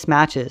closest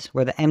matches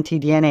were the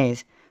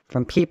mtDNAs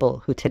from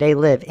people who today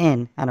live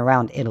in and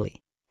around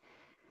Italy.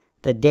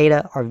 The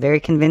data are very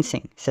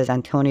convincing, says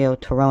Antonio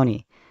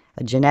Toroni,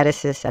 a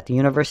geneticist at the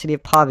University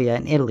of Pavia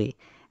in Italy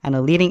and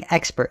a leading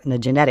expert in the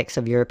genetics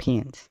of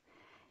Europeans.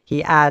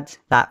 He adds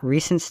that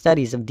recent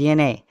studies of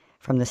DNA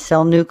from the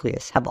cell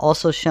nucleus have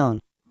also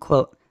shown,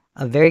 quote,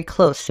 "a very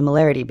close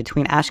similarity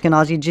between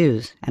Ashkenazi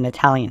Jews and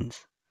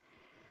Italians."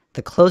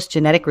 The close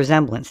genetic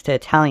resemblance to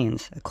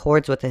Italians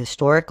accords with the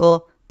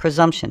historical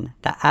presumption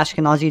that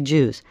Ashkenazi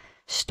Jews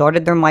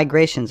started their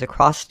migrations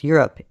across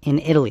Europe in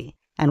Italy,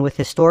 and with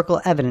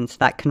historical evidence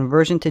that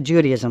conversion to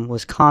Judaism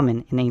was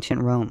common in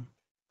ancient Rome.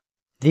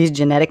 These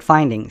genetic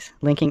findings,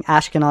 linking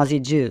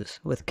Ashkenazi Jews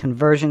with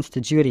conversions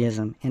to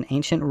Judaism in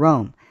ancient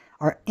Rome,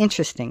 are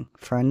interesting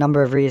for a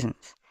number of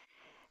reasons.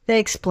 They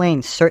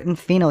explain certain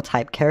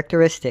phenotype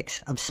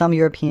characteristics of some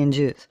European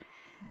Jews,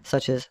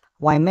 such as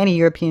why many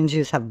European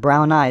Jews have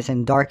brown eyes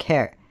and dark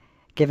hair,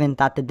 given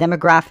that the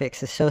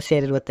demographics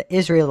associated with the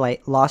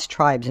Israelite lost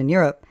tribes in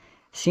Europe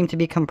seem to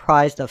be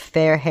comprised of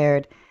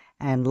fair-haired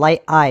and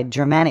light-eyed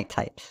Germanic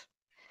types.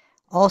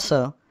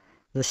 Also,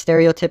 the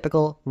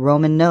stereotypical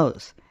Roman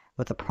nose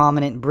with a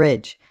prominent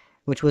bridge,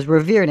 which was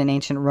revered in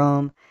ancient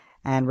Rome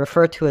and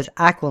referred to as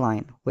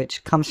aquiline,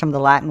 which comes from the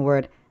Latin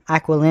word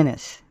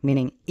aquilinus,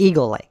 meaning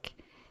eagle-like,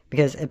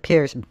 because it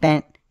appears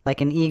bent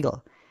like an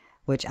eagle,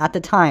 which at the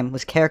time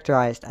was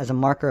characterized as a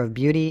marker of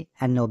beauty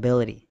and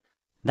nobility.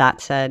 That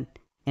said,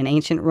 in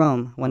ancient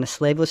Rome, when a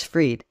slave was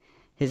freed,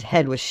 his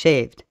head was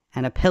shaved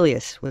and a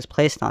pileus was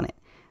placed on it,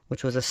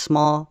 which was a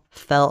small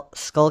felt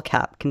skull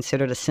cap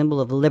considered a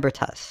symbol of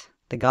libertas,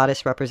 the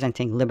goddess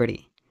representing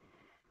liberty.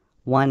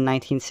 One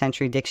 19th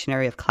century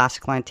dictionary of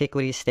classical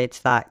antiquity states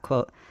that,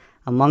 quote,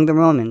 among the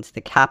Romans,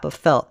 the cap of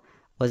felt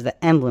was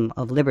the emblem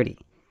of liberty.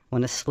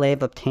 When a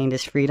slave obtained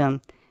his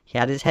freedom, he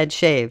had his head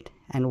shaved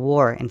and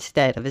wore,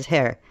 instead of his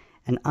hair,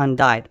 an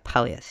undyed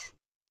pileus.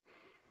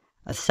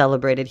 A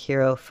celebrated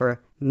hero for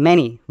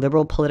many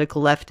liberal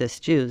political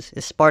leftist Jews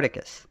is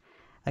Spartacus,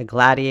 a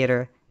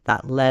gladiator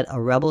that led a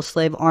rebel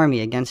slave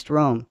army against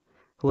Rome,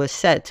 who was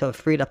said to have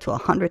freed up to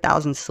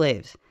 100,000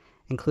 slaves,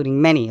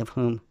 including many of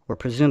whom were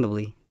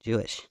presumably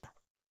Jewish.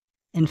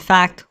 In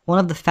fact, one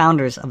of the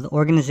founders of the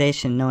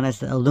organization known as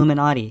the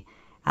Illuminati,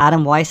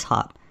 Adam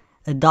Weishaupt,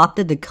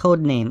 adopted the code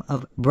name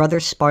of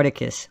Brother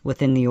Spartacus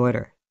within the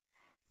order.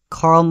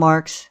 Karl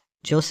Marx,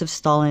 Joseph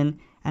Stalin,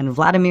 and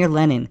Vladimir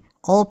Lenin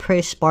all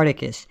praised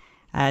Spartacus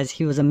as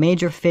he was a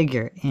major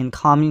figure in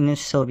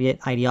communist Soviet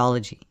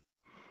ideology.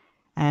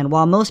 And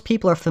while most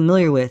people are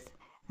familiar with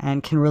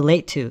and can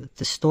relate to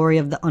the story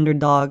of the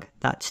underdog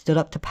that stood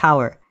up to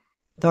power,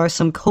 there are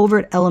some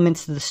covert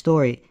elements to the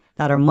story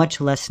that are much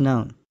less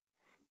known.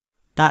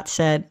 That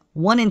said,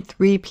 1 in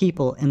 3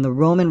 people in the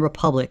Roman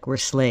Republic were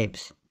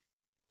slaves.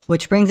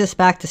 Which brings us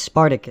back to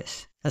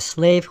Spartacus, a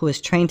slave who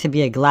was trained to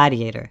be a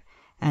gladiator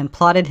and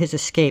plotted his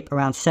escape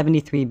around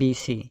 73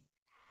 BC.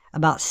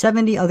 About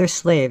 70 other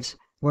slaves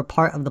were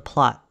part of the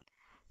plot.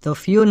 Though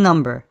few in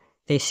number,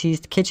 they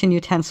seized kitchen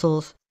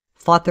utensils,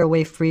 fought their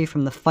way free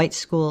from the fight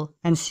school,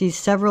 and seized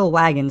several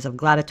wagons of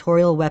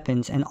gladiatorial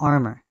weapons and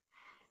armor.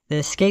 The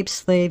escaped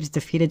slaves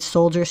defeated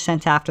soldiers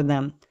sent after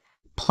them,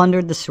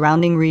 plundered the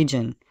surrounding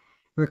region,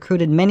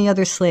 recruited many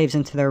other slaves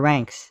into their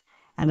ranks,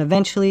 and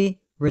eventually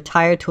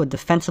retired to a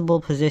defensible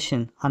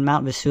position on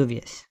Mount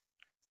Vesuvius.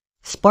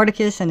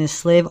 Spartacus and his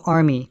slave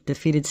army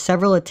defeated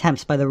several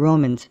attempts by the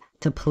Romans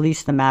to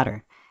police the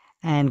matter,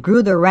 and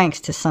grew their ranks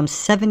to some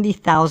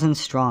 70,000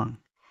 strong.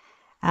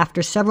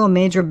 After several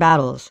major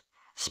battles,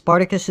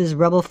 Spartacus's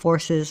rebel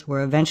forces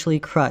were eventually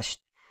crushed,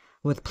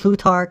 with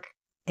Plutarch,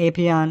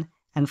 Apion,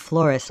 and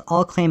Florus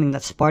all claiming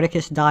that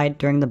Spartacus died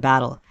during the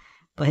battle,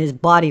 but his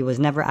body was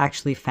never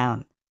actually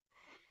found.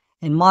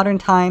 In modern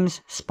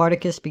times,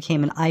 Spartacus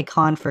became an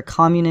icon for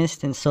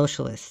communists and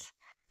socialists.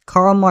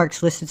 Karl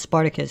Marx listed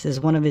Spartacus as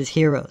one of his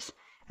heroes,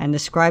 and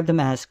described him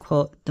as,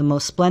 quote, the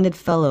most splendid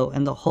fellow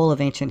in the whole of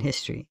ancient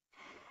history,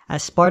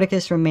 as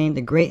Spartacus remained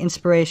a great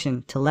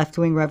inspiration to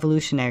left-wing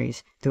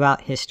revolutionaries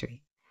throughout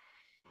history.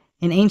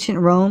 In ancient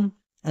Rome,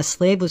 a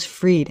slave was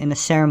freed in a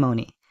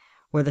ceremony,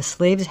 where the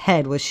slave's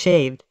head was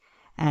shaved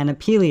and a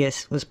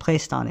pileus was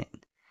placed on it.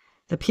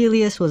 The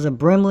pileus was a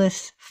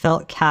brimless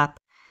felt cap,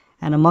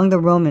 and among the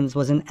Romans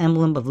was an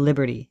emblem of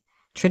liberty,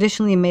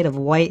 traditionally made of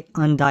white,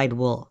 undyed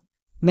wool.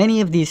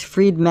 Many of these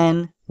freed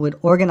men would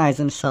organize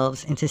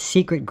themselves into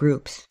secret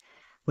groups,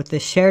 with the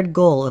shared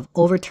goal of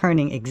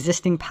overturning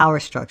existing power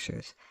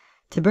structures,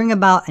 to bring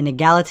about an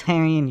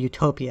egalitarian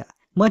utopia,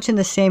 much in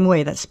the same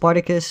way that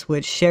Spartacus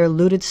would share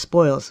looted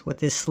spoils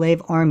with his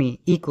slave army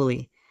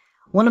equally,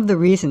 one of the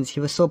reasons he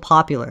was so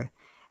popular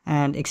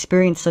and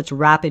experienced such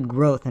rapid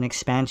growth and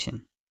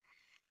expansion.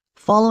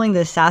 Following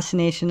the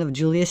assassination of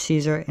Julius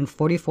Caesar in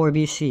 44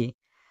 BC,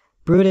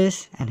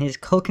 Brutus and his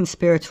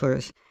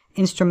co-conspirators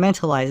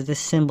instrumentalized this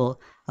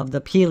symbol of the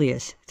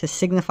pileus to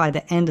signify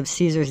the end of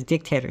Caesar's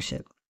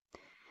dictatorship.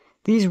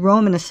 These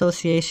Roman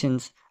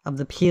associations of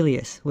the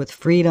pileus with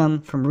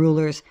freedom from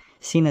rulers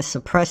seen as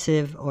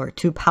suppressive or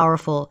too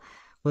powerful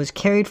was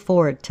carried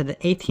forward to the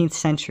 18th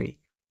century,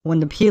 when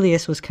the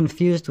pileus was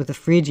confused with the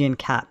Phrygian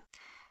cap,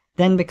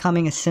 then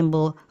becoming a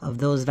symbol of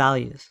those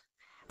values.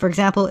 For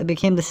example, it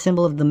became the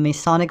symbol of the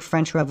Masonic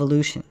French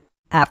Revolution,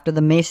 after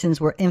the Masons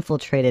were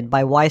infiltrated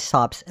by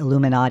Weishaupt's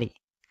Illuminati.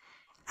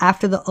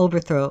 After the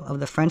overthrow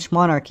of the French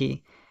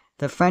monarchy,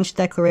 the French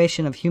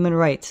Declaration of Human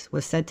Rights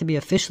was said to be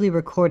officially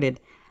recorded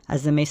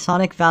as the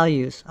Masonic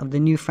values of the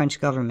new French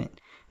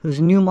government,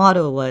 whose new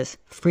motto was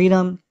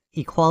freedom,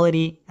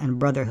 equality, and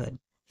brotherhood.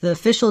 The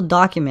official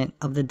document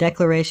of the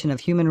Declaration of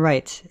Human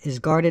Rights is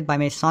guarded by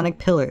Masonic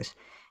pillars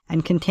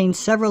and contains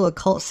several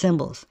occult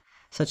symbols,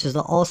 such as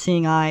the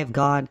all-seeing eye of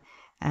God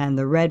and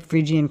the red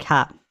Phrygian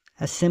cap,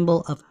 a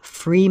symbol of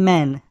free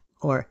men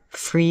or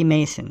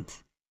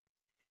Freemasons.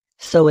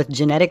 So with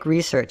genetic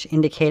research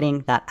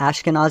indicating that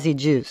Ashkenazi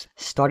Jews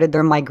started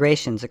their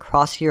migrations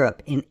across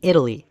Europe in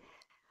Italy,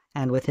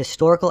 and with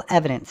historical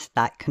evidence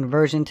that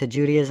conversion to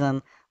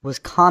Judaism was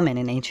common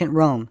in ancient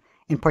Rome,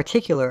 in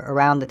particular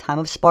around the time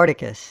of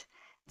Spartacus,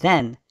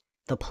 then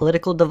the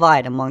political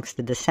divide amongst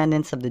the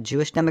descendants of the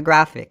Jewish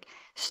demographic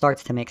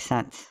starts to make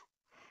sense.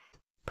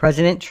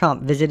 President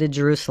Trump visited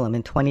Jerusalem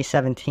in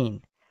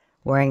 2017.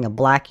 Wearing a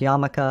black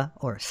yarmulke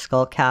or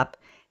skull cap,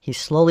 he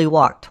slowly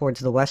walked towards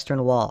the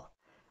Western Wall,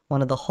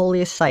 one of the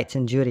holiest sites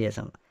in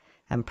Judaism,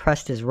 and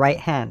pressed his right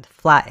hand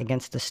flat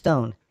against a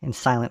stone in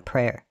silent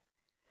prayer.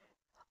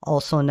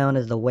 Also known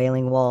as the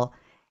Wailing Wall,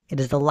 it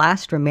is the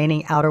last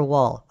remaining outer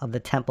wall of the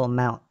Temple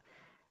Mount,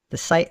 the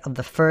site of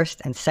the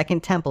first and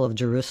second temple of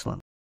Jerusalem.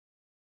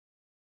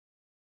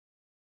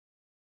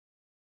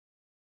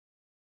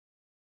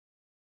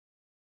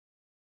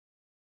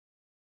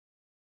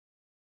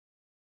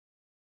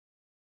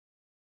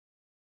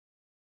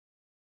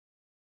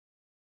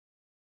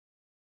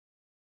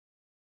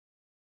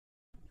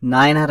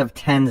 Nine out of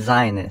 10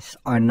 Zionists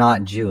are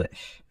not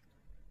Jewish.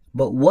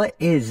 But what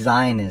is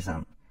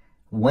Zionism?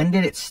 When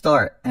did it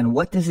start, and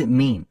what does it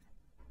mean?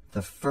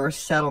 The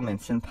first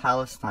settlements in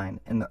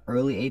Palestine in the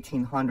early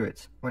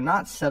 1800s were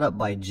not set up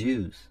by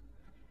Jews.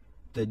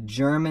 The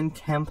German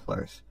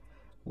Templars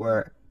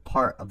were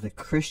part of the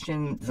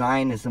Christian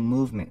Zionism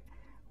movement,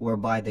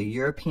 whereby the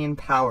European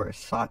powers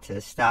sought to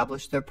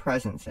establish their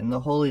presence in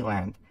the Holy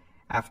Land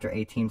after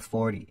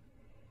 1840.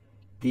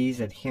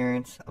 These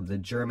adherents of the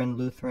German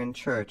Lutheran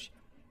Church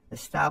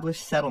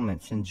established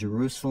settlements in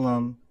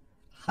Jerusalem,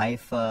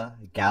 Haifa,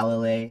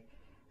 Galilee,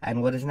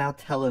 and what is now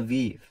Tel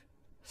Aviv,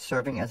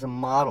 serving as a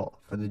model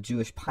for the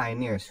Jewish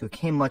pioneers who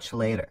came much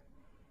later,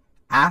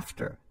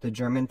 after the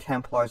German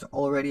Templars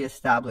already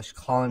established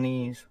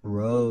colonies,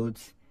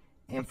 roads,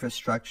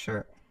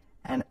 infrastructure,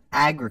 and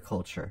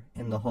agriculture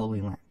in the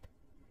Holy Land.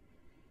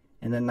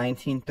 In the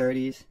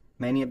 1930s,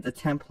 many of the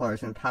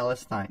Templars in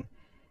Palestine,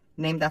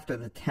 named after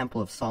the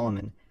Temple of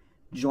Solomon,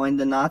 joined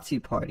the Nazi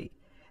Party,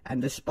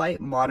 and despite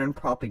modern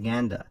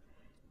propaganda,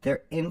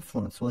 their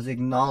influence was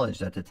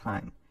acknowledged at the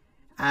time,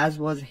 as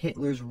was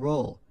Hitler's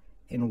role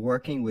in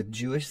working with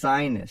Jewish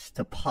Zionists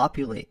to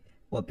populate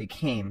what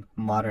became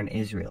modern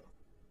Israel.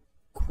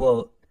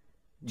 Quote,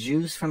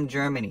 Jews from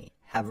Germany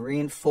have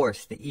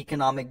reinforced the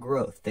economic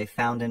growth they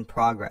found in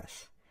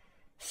progress.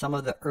 Some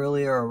of the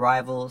earlier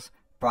arrivals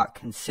brought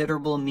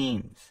considerable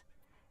means.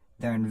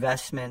 Their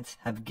investments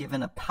have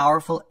given a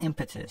powerful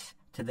impetus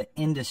to the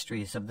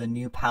industries of the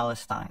new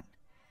Palestine.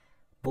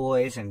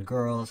 Boys and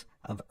girls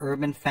of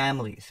urban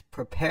families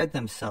prepared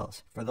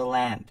themselves for the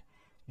land,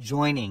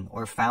 joining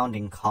or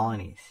founding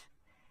colonies.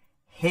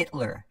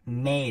 Hitler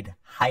made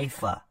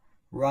Haifa,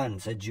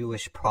 runs a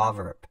Jewish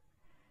proverb.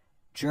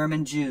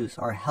 German Jews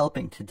are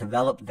helping to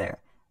develop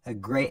there a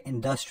great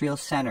industrial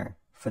center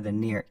for the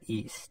Near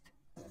East.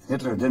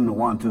 Hitler didn't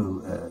want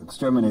to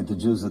exterminate the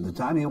Jews at the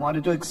time. He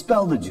wanted to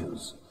expel the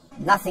Jews.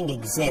 Nothing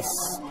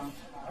exists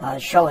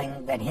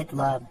showing that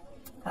Hitler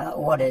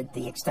ordered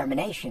the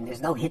extermination.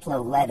 There's no Hitler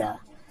letter,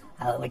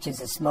 which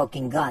is a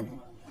smoking gun.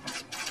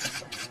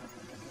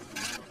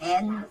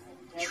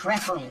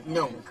 Enttreffung,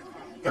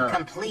 the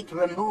complete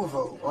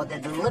removal or the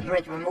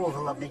deliberate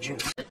removal of the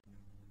Jews.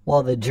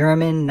 While the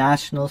German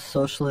National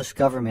Socialist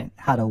government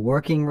had a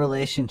working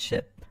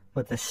relationship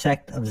with a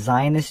sect of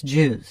Zionist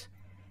Jews,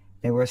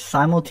 they were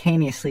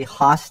simultaneously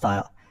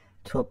hostile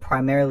to a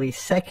primarily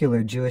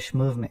secular Jewish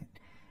movement,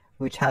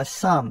 which has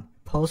some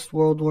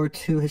post-World War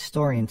II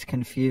historians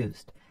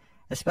confused,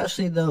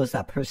 especially those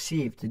that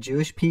perceived the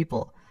Jewish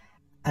people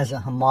as a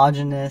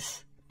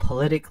homogeneous,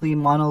 politically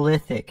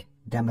monolithic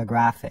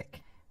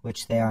demographic,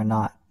 which they are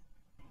not.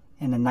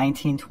 In a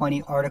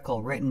 1920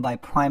 article written by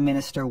Prime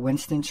Minister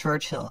Winston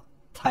Churchill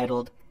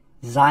titled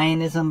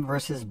Zionism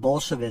versus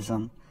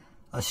Bolshevism,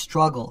 A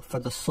Struggle for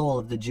the Soul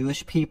of the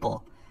Jewish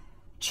People,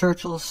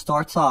 Churchill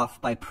starts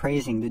off by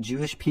praising the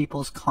Jewish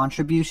people's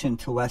contribution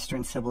to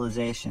Western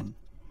civilization.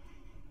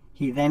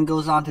 He then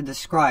goes on to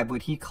describe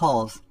what he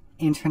calls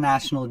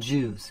international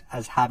Jews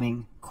as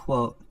having,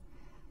 quote,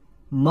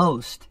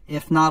 most,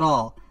 if not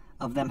all,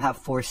 of them have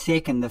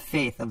forsaken the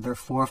faith of their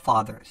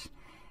forefathers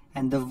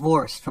and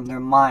divorced from their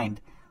mind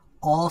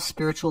all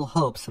spiritual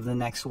hopes of the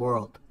next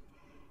world.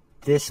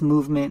 This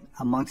movement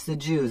amongst the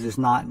Jews is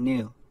not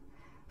new.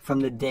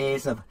 From the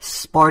days of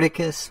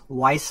Spartacus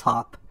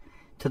Weishaupt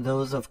to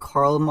those of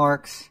Karl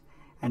Marx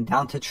and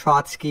down to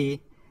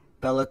Trotsky,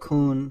 Bela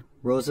Kun,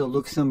 Rosa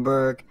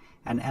Luxemburg,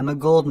 and Emma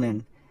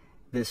Goldman,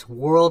 this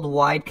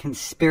worldwide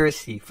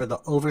conspiracy for the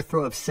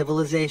overthrow of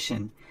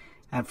civilization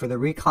and for the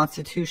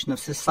reconstitution of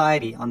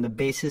society on the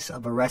basis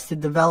of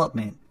arrested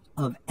development,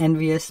 of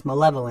envious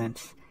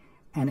malevolence,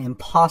 and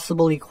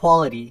impossible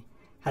equality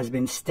has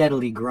been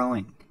steadily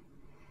growing.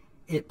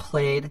 It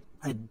played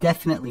a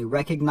definitely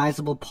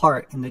recognizable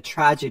part in the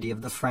tragedy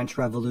of the French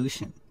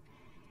Revolution.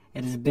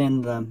 It has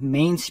been the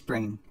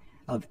mainspring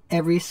of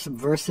every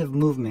subversive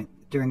movement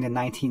during the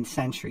 19th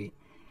century,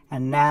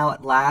 And now,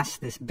 at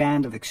last, this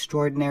band of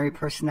extraordinary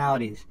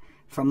personalities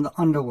from the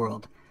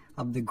underworld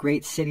of the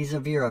great cities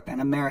of Europe and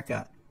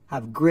America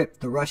have gripped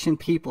the Russian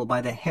people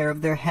by the hair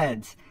of their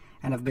heads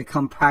and have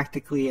become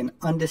practically and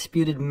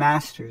undisputed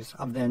masters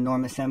of the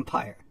enormous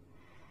empire.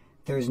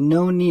 There is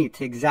no need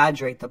to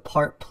exaggerate the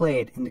part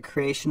played in the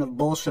creation of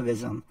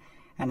Bolshevism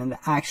and in the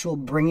actual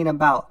bringing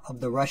about of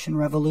the Russian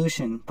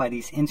Revolution by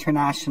these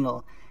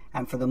international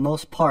and for the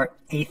most part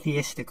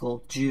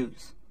atheistical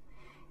Jews.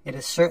 It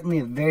is certainly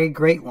a very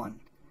great one.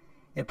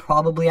 It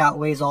probably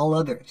outweighs all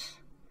others.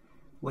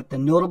 With the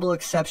notable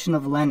exception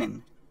of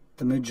Lenin,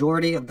 the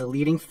majority of the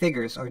leading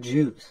figures are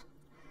Jews.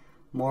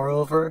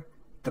 Moreover,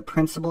 the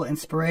principal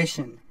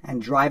inspiration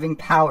and driving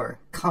power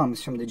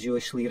comes from the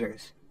Jewish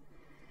leaders.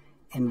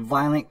 In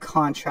violent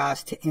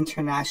contrast to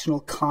international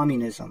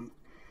communism,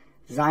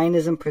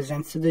 Zionism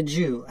presents to the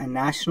Jew a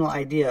national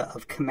idea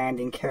of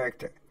commanding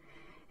character.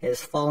 It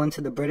has fallen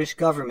to the British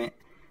government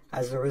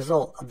as a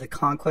result of the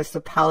conquest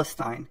of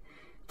Palestine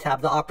to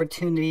have the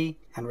opportunity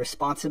and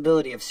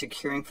responsibility of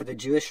securing for the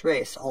Jewish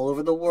race all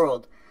over the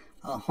world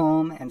a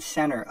home and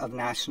center of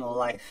national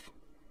life.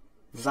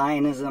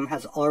 Zionism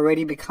has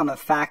already become a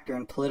factor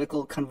in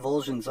political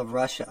convulsions of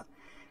Russia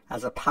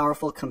as a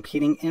powerful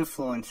competing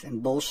influence in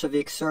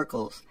Bolshevik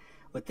circles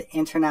with the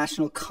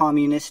international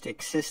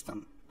communistic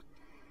system.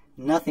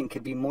 Nothing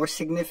could be more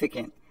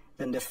significant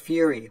than the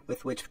fury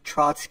with which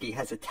Trotsky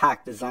has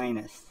attacked the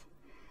Zionists.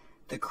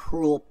 The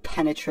cruel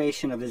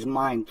penetration of his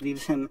mind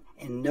leaves him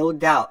in no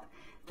doubt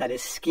that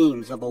his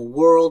schemes of a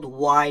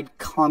worldwide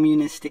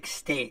communistic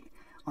state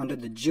under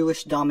the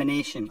Jewish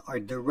domination are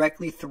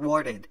directly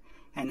thwarted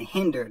and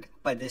hindered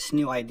by this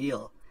new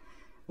ideal,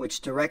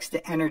 which directs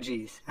the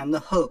energies and the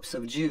hopes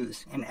of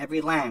Jews in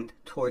every land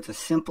towards a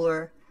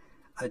simpler,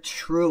 a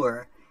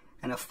truer,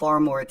 and a far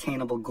more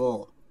attainable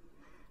goal.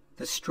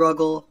 The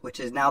struggle which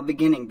is now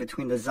beginning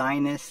between the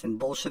Zionists and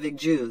Bolshevik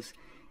Jews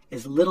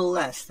is little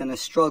less than a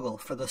struggle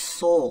for the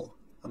soul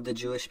of the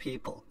Jewish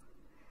people.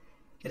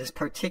 It is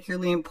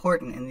particularly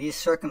important in these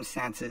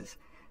circumstances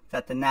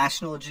that the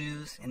national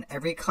Jews in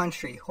every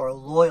country who are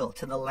loyal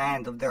to the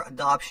land of their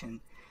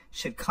adoption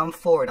should come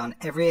forward on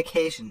every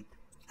occasion,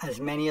 as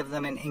many of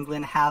them in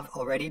England have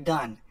already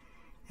done,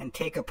 and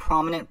take a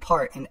prominent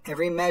part in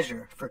every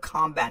measure for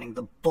combating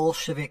the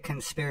Bolshevik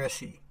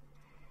conspiracy.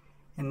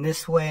 In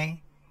this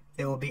way,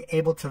 they will be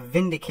able to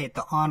vindicate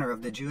the honor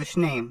of the Jewish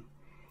name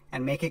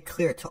and make it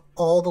clear to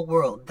all the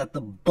world that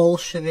the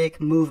Bolshevik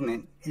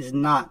movement is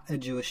not a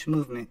Jewish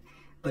movement,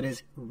 but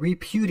is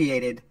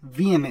repudiated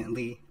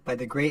vehemently by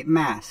the great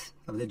mass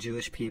of the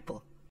Jewish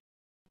people.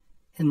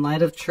 In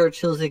light of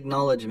Churchill's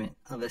acknowledgement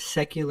of a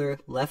secular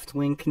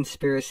left-wing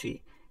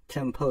conspiracy to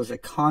impose a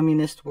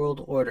communist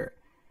world order,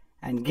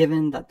 and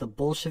given that the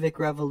Bolshevik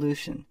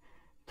Revolution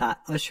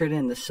that ushered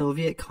in the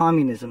Soviet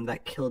communism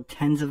that killed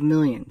tens of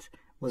millions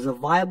was a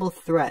viable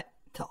threat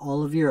to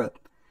all of Europe,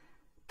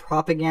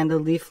 propaganda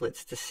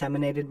leaflets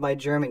disseminated by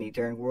Germany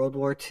during World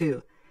War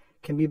II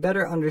can be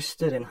better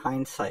understood in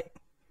hindsight.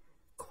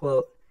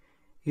 Quote,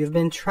 "You have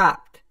been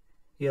trapped.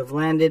 You have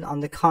landed on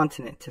the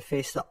continent to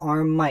face the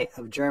armed might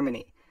of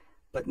Germany,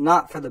 but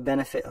not for the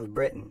benefit of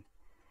Britain.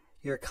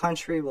 Your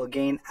country will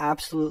gain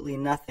absolutely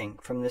nothing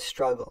from this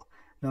struggle,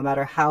 no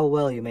matter how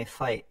well you may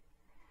fight.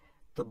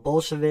 The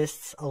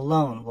Bolshevists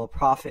alone will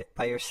profit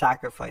by your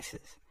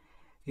sacrifices.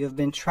 You have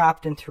been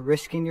trapped into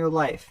risking your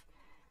life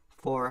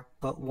for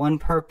but one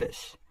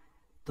purpose,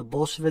 the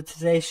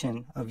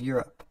Bolshevization of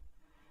Europe.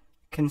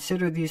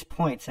 Consider these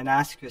points and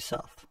ask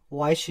yourself,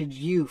 why should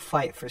you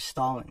fight for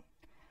Stalin?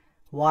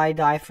 Why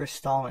die for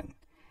Stalin?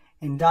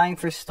 In dying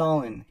for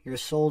Stalin, your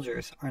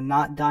soldiers are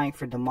not dying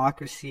for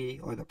democracy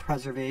or the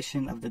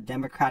preservation of the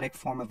democratic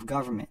form of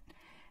government.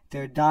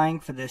 They're dying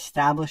for the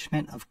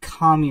establishment of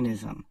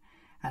communism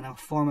and a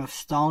form of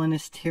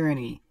Stalinist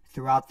tyranny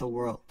throughout the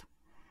world.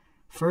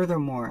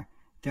 Furthermore,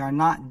 they are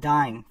not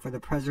dying for the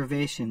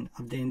preservation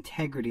of the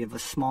integrity of a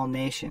small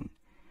nation,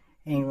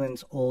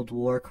 England's old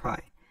war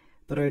cry,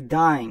 but are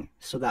dying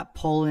so that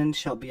Poland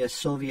shall be a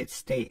Soviet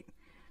state,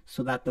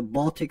 so that the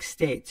Baltic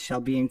states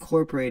shall be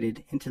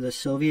incorporated into the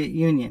Soviet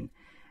Union,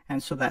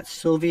 and so that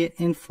Soviet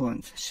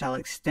influence shall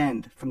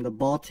extend from the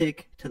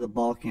Baltic to the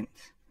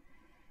Balkans.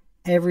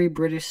 Every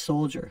British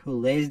soldier who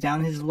lays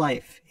down his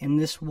life in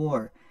this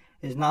war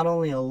is not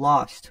only a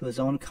loss to his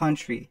own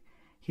country,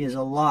 he is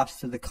a loss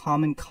to the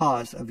common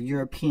cause of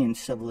European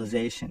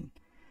civilization.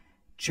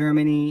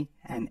 Germany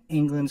and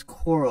England's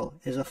quarrel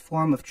is a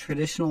form of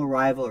traditional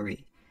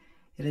rivalry.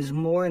 It is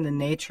more in the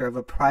nature of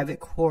a private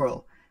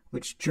quarrel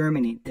which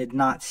Germany did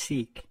not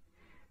seek.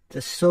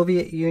 The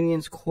Soviet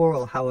Union's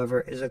quarrel,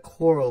 however, is a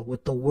quarrel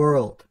with the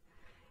world.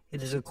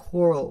 It is a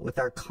quarrel with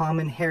our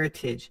common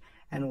heritage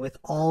and with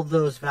all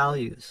those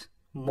values,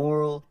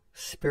 moral,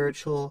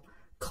 spiritual,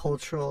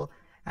 cultural,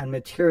 and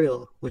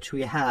material, which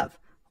we have,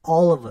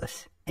 all of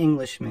us,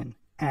 Englishmen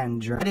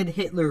and Germans. Why did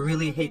Hitler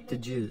really hate the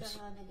Jews?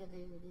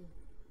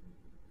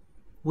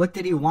 What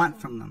did he want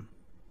from them?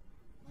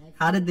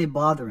 How did they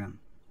bother him?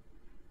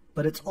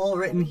 But it's all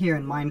written here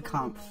in Mein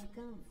Kampf.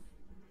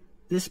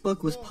 This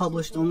book was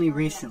published only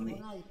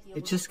recently,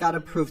 It just got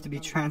approved to be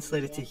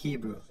translated to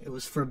Hebrew. It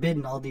was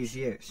forbidden all these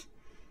years.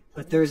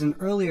 But there is an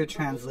earlier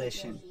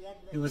translation.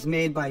 It was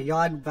made by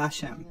Yad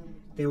Vashem.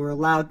 They were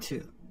allowed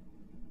to.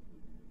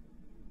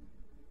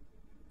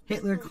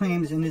 Hitler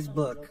claims in his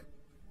book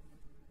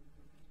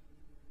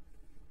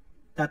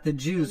that the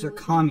Jews are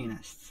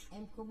communists.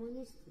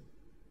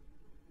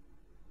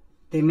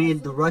 They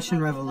made the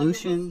Russian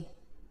Revolution.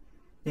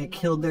 They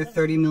killed their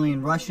 30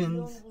 million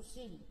Russians,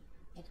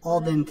 all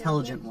the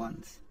intelligent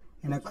ones,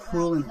 in a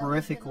cruel and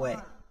horrific way.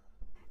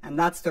 And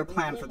that's their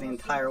plan for the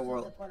entire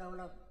world.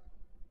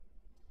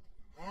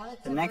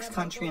 The next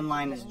country in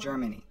line is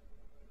Germany.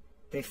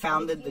 They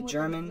founded the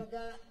German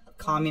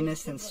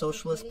Communist and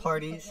Socialist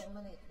parties,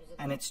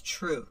 and it's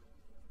true.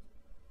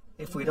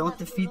 If we don't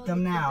defeat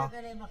them now,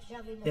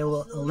 they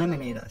will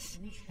eliminate us,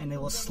 and they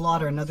will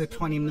slaughter another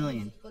 20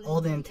 million,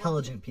 all the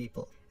intelligent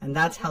people. And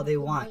that's how they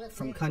want,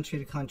 from country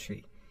to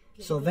country.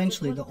 So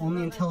eventually, the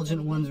only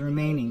intelligent ones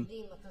remaining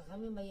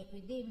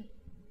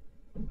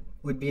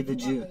would be the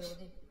Jews.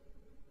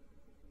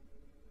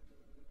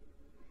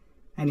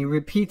 And he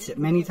repeats it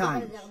many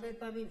times.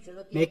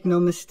 Make no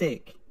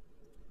mistake.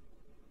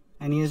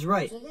 And he is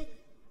right.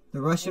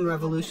 The Russian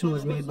Revolution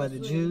was made by the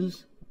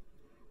Jews.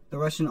 The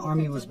Russian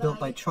army was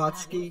built by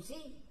Trotsky,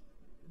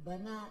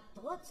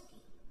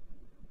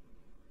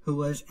 who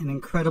was an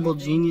incredible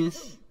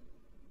genius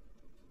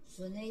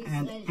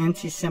and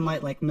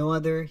anti-Semite like no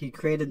other. He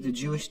created the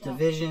Jewish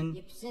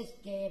division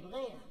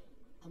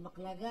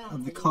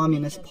of the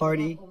Communist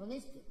Party,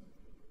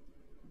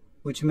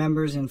 which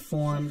members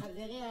informed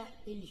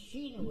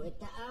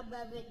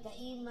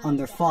on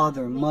their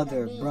father,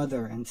 mother,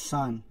 brother, and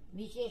son.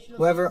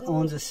 Whoever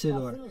owns a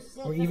Siddur,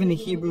 or even a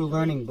Hebrew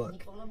learning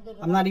book.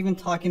 I'm not even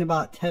talking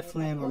about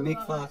Teflin or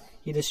Mikvah.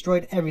 He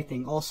destroyed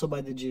everything, also by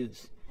the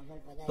Jews,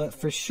 but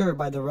for sure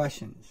by the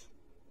Russians.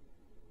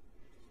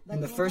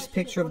 In the first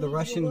picture of the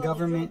Russian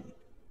government,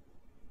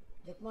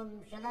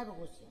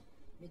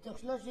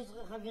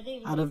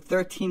 out of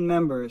 13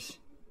 members,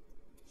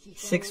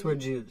 6 were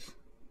Jews.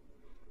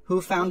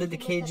 Who founded the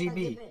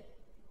KGB?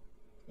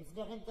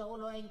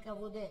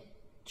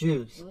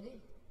 Jews.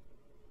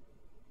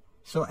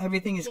 So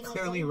everything is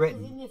clearly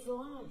written.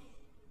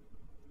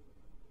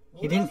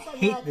 He didn't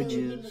hate the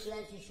Jews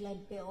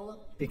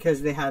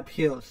because they had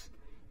pios.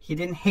 He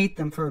didn't hate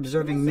them for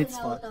observing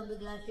mitzvot.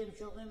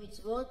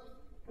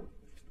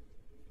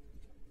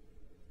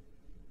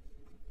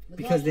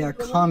 Because they are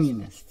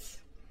communists.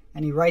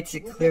 And he writes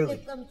it clearly.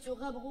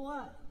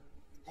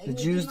 The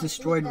Jews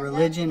destroyed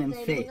religion and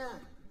faith.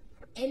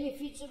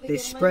 They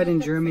spread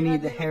in Germany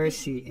the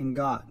heresy in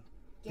God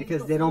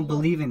because they don't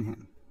believe in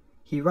him.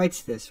 He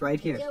writes this right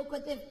here.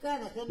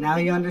 Now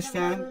you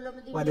understand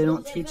why they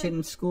don't teach it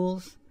in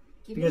schools?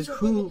 Because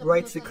who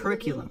writes the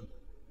curriculum?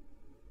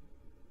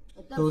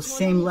 Those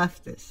same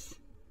leftists.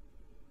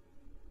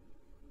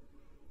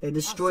 They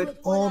destroyed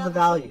all the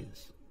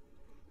values.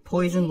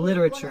 Poisoned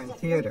literature and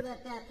theater.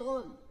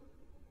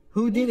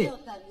 Who did it?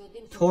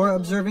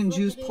 Torah-observant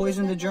Jews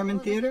poisoned the German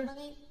theater?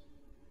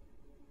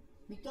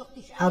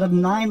 Out of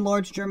 9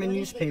 large German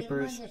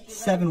newspapers,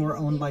 7 were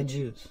owned by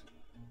Jews.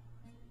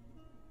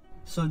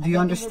 So do you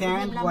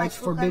understand why it's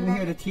forbidden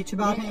here to teach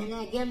about him?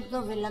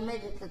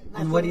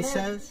 And what he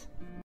says?